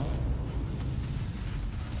fuck?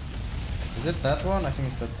 Is it that one? I think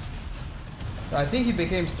it's that. I think he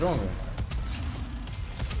became stronger.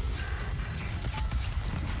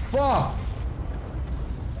 Fuck!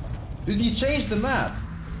 Dude, he changed the map.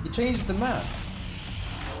 He changed the map.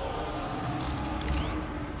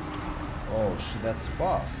 Oh shit, that's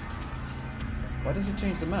fuck. Why does he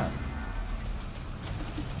change the map?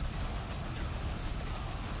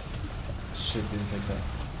 Shit, didn't take that.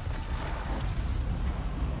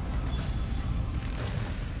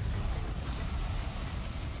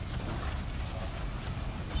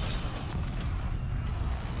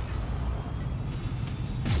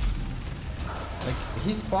 Like,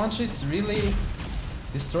 his punches really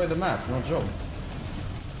destroy the map, no joke.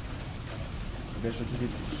 Maybe I should hit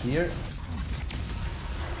it here.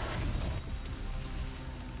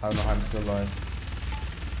 I don't know how I'm still alive.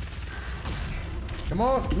 Come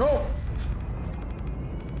on, no!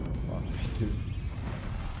 Fuck me, dude.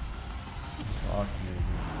 Fuck me, dude.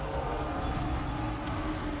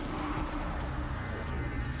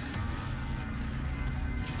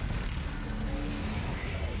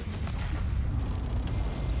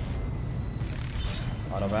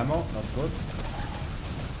 Out of ammo, not good.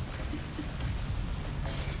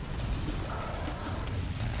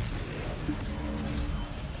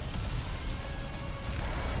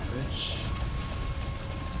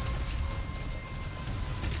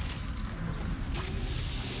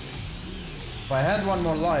 If I had one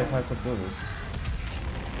more life, I could do this.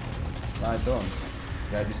 I don't.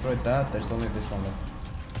 Yeah, I destroyed that. There's only this one left.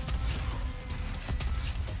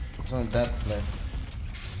 There's only that left.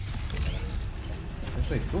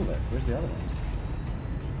 Actually, 2 left. Where's the other one?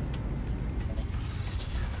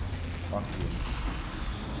 Fuck you.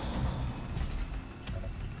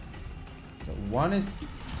 So one is.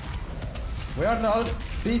 Where are the other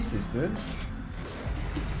pieces, dude?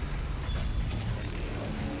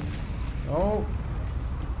 Oh.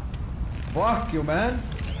 Fuck you, man.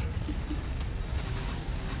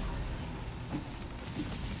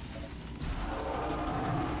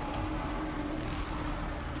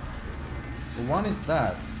 One is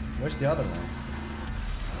that. Where's the other one?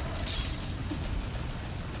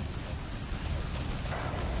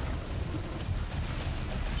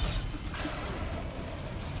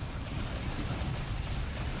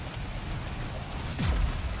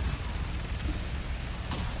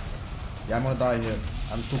 Yeah, I'm gonna die here.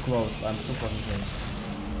 I'm too close. I'm too fucking close.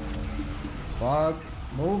 Fuck.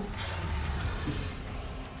 Move.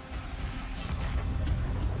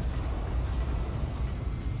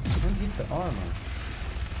 I can't hit the armor.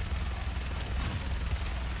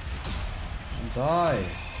 And die.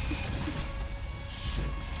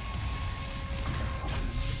 Shit.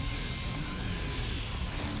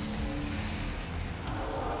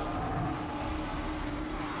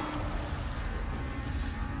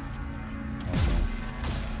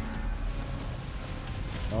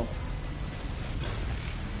 Nope.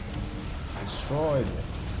 Destroyed.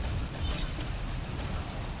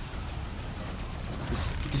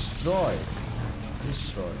 Destroy.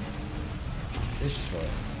 Destroy. Destroy.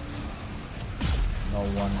 No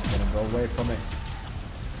one's gonna go away from me.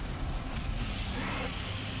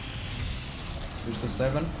 Switch to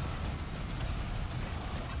 7.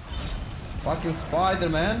 Fucking spider,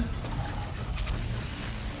 man.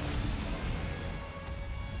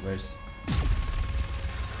 Where's?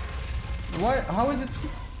 Why? How is it?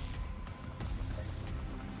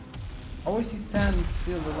 How is he standing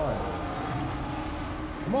still alive?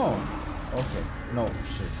 Come on. Okay. No,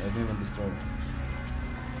 shit. I didn't even destroy it.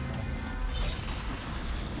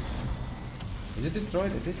 Is it destroyed?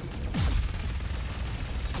 It is destroyed.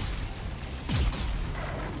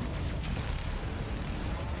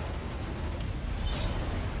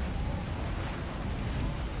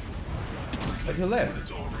 But he left. With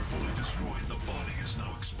its armor fully destroyed, the body is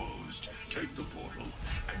now exposed. Take the portal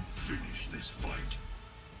and finish this fight.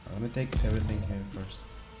 Let me take everything here first.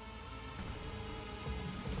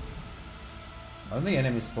 I don't think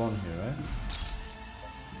enemies spawn here, right?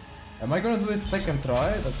 Am I gonna do this second try?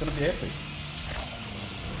 That's gonna be epic.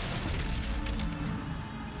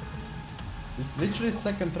 It's literally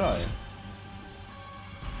second try.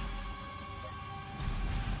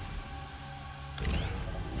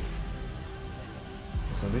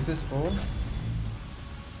 So this is full.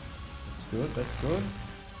 That's good, that's good.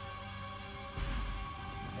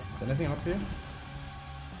 Is anything up here?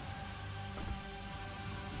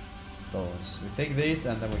 Those. We take these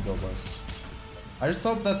and then we go, boys. I just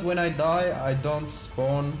hope that when I die, I don't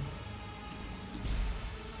spawn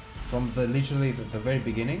from the literally the very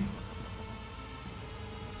beginning.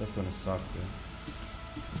 That's gonna suck, dude.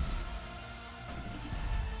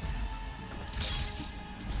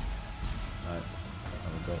 Alright,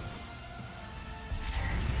 there we go.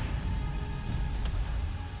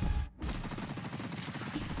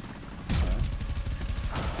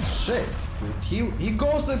 Alright. Shit! Dude, he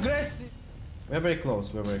goes aggressive! We're very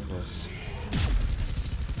close, we're very close.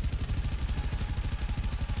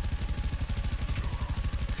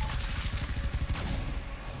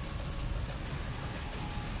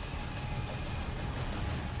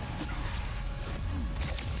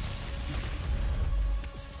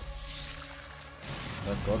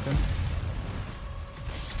 That got him.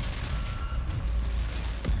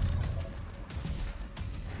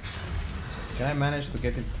 Can I manage to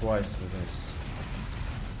get it twice with this?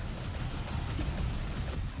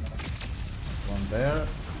 One there,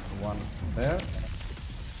 one there.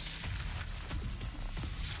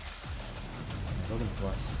 I got him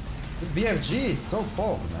twice. The BFG is so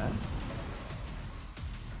fogged, man.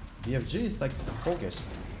 BFG is like the foggiest.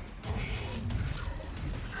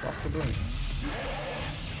 What are you doing?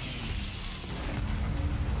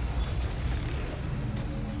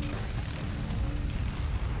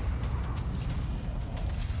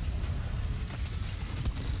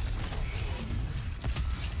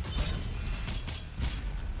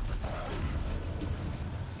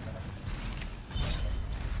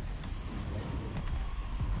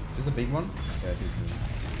 Is this a big one? Yeah, it is big.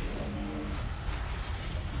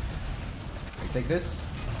 I take this.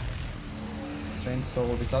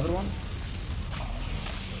 Chainsaw this other one.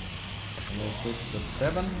 And we'll put the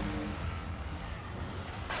 7.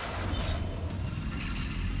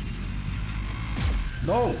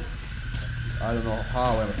 No! I don't know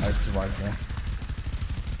how I survived there.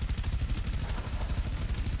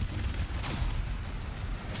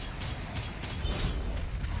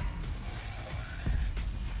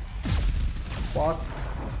 Fuck.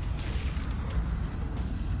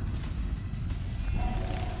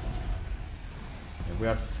 Okay, we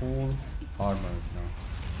are full armor now.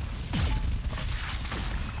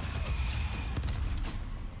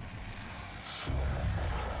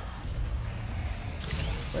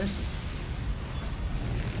 Where is it?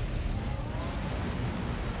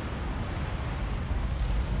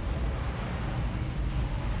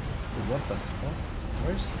 Dude, what the fuck?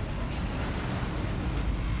 Where is it?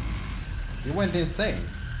 He went insane.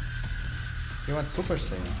 He went super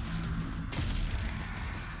saiyan.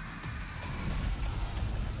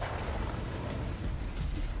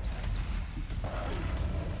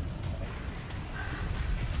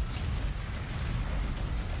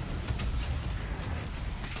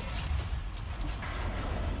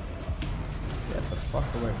 Get the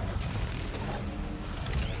fuck away from me.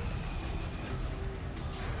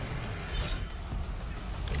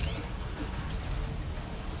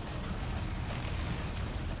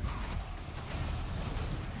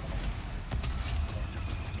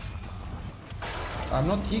 I'm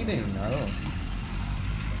not kidding at all.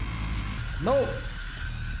 No!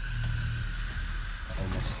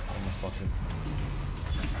 Almost fucked it.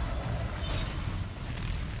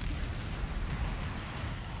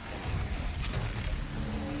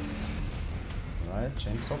 Alright,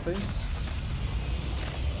 chainsaw this.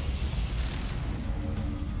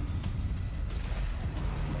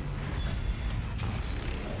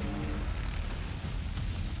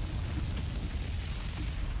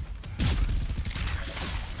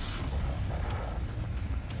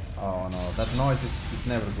 Oh no, that noise is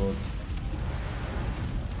never good.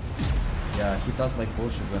 Yeah, he does like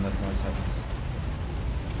bullshit when that noise happens.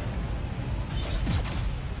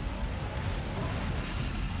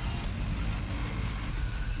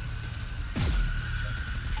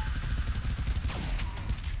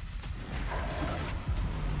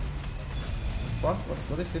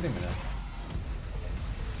 What is hitting me now?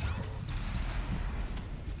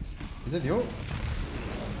 Is it you?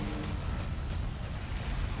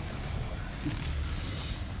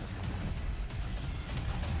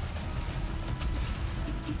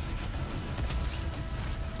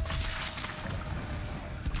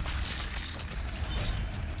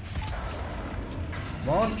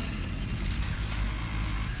 Come on!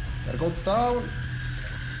 Gotta go down!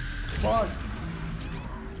 Come on!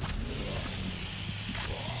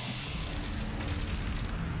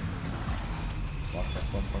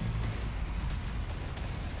 Fuck.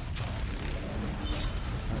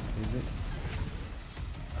 Easy.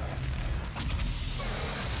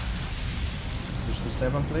 Push to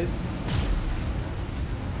 7, please.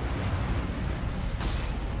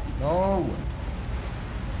 No!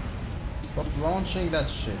 Stop launching that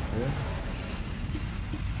shit, dude.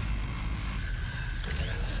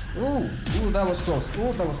 Ooh, that was close.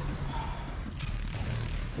 Ooh, that was...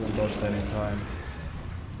 Couldn't dodge that in time.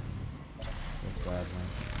 That's bad, man.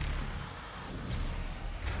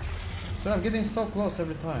 So I'm getting so close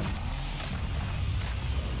every time.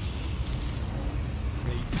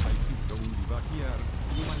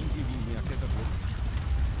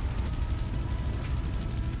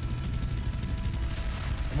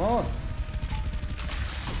 Come on!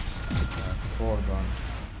 4 gone.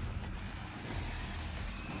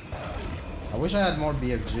 I wish I had more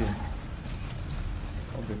BFG.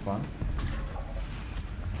 That would be fun.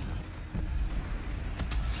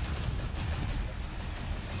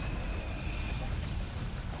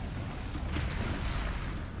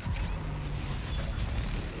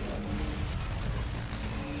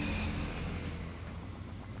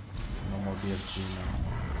 No more BFG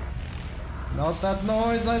now. Not that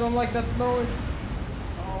noise! I don't like that noise!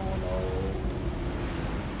 Oh no!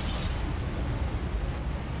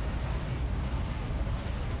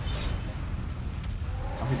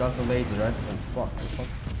 He does the laser, right? Oh fuck.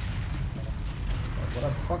 What the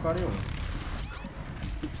fuck are you?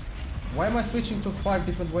 Why am I switching to 5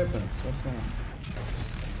 different weapons? What's going on?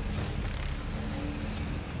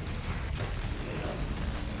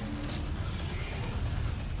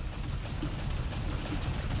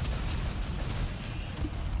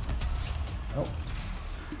 Oh.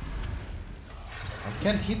 I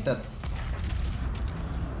can't hit that.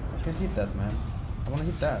 I can't hit that, man. I wanna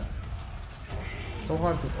hit that. So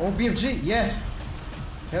hard to... Oh, BFG! Yes!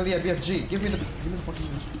 Hell yeah, BFG! Give me the fucking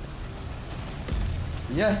BFG.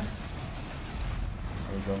 Yes!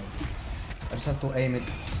 There we go. I just have to aim it.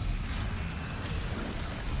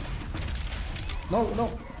 No!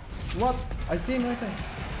 What? I see him right there.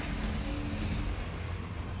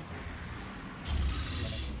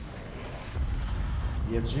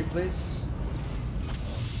 BFG, please.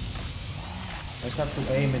 I just have to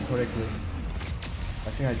aim it correctly.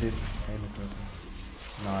 I think I did aim it correctly.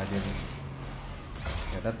 No, I didn't.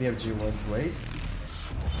 Yeah, that BFG went waste.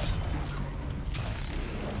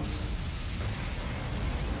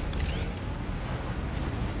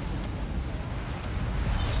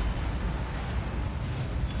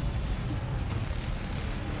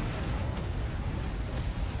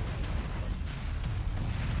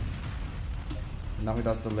 Now he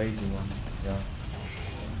does the lazy one. Yeah.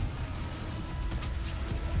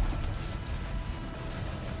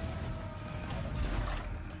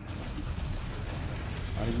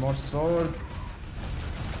 I need more sword.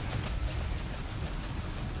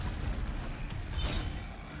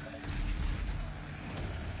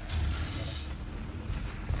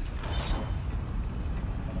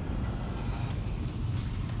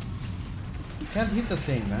 Can't hit the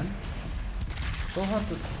thing, man. So hard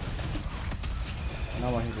to...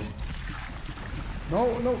 Now I hit it. No!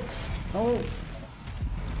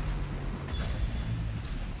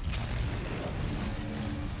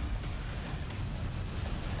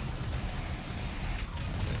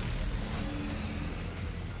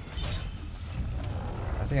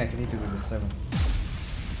 I think I can hit it with the 7.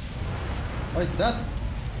 Oh, is that?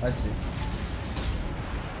 I see.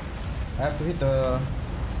 I have to hit the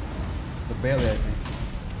belly, I think.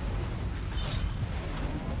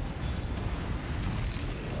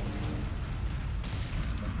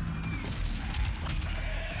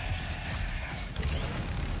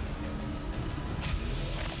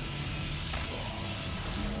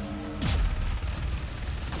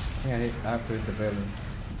 I have to hit the belly.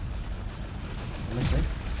 Let me see.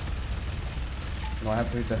 No, I have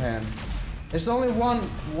to hit the hand. There's only one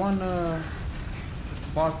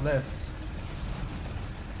part left.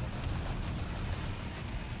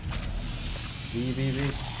 V.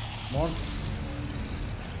 More.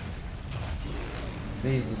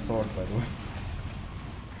 V is the sword, by the way.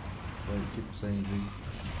 So I keep saying V.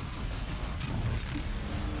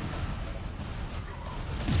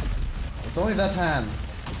 It's only that hand.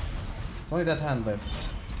 It's only that hand left.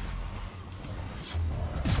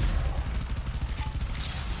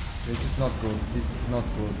 This is not good. This is not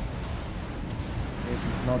good. This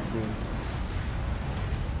is not good.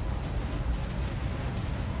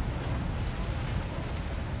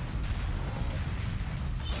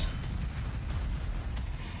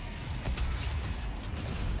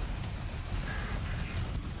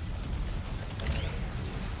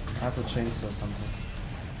 I have to chainsaw something.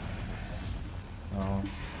 No.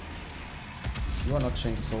 You are not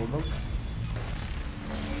chainsaw, look.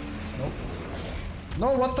 Nope.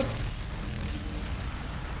 No, what the?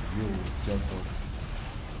 You, it's your fault.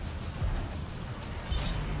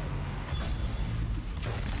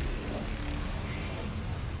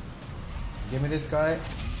 Give me this guy.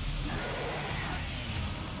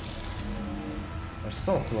 They're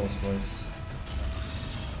so close, boys.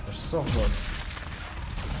 They're so close.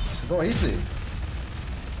 Go easy.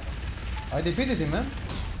 I defeated him, man.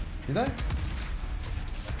 Did I?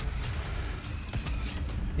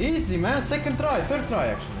 Easy, man. Second try, third try,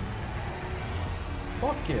 actually.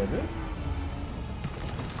 Fuck yeah, dude.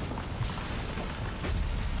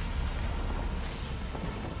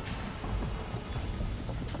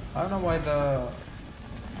 I don't know why the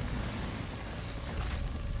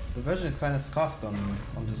version is kind of scuffed on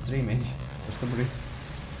the streaming for some reason.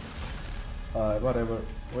 Whatever.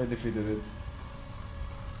 We defeated it.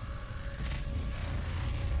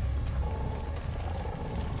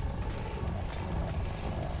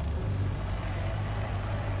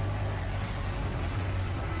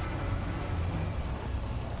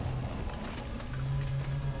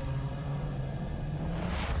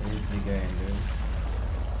 Easy game, dude.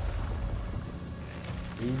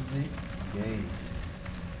 Easy game.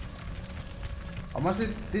 How much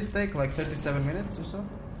did this take? Like 37 minutes or so?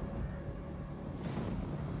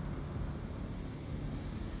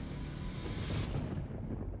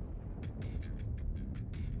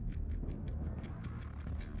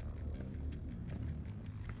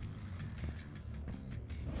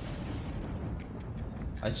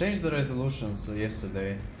 I changed the resolutions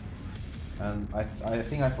yesterday, and I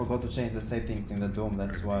think I forgot to change the settings in the Doom.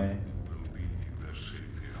 That's why.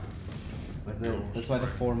 That's why the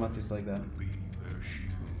format is like that.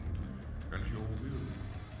 And your will,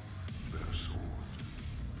 their sword.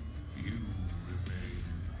 You remain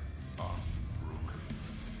unbroken.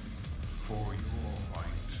 For your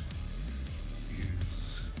light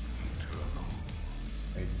is eternal.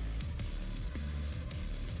 Easy.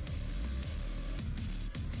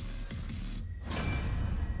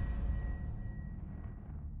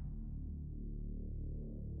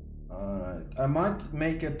 Alright, I might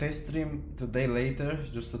make a test stream today later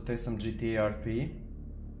just to test some GTA RP.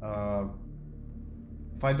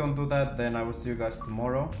 If I don't do that, then I will see you guys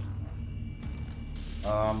tomorrow.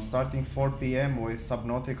 Starting 4 PM with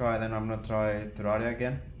Subnautica, and then I'm gonna try Terraria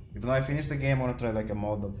again. Even though I finished the game, I wanna try like a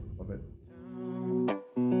mod of it.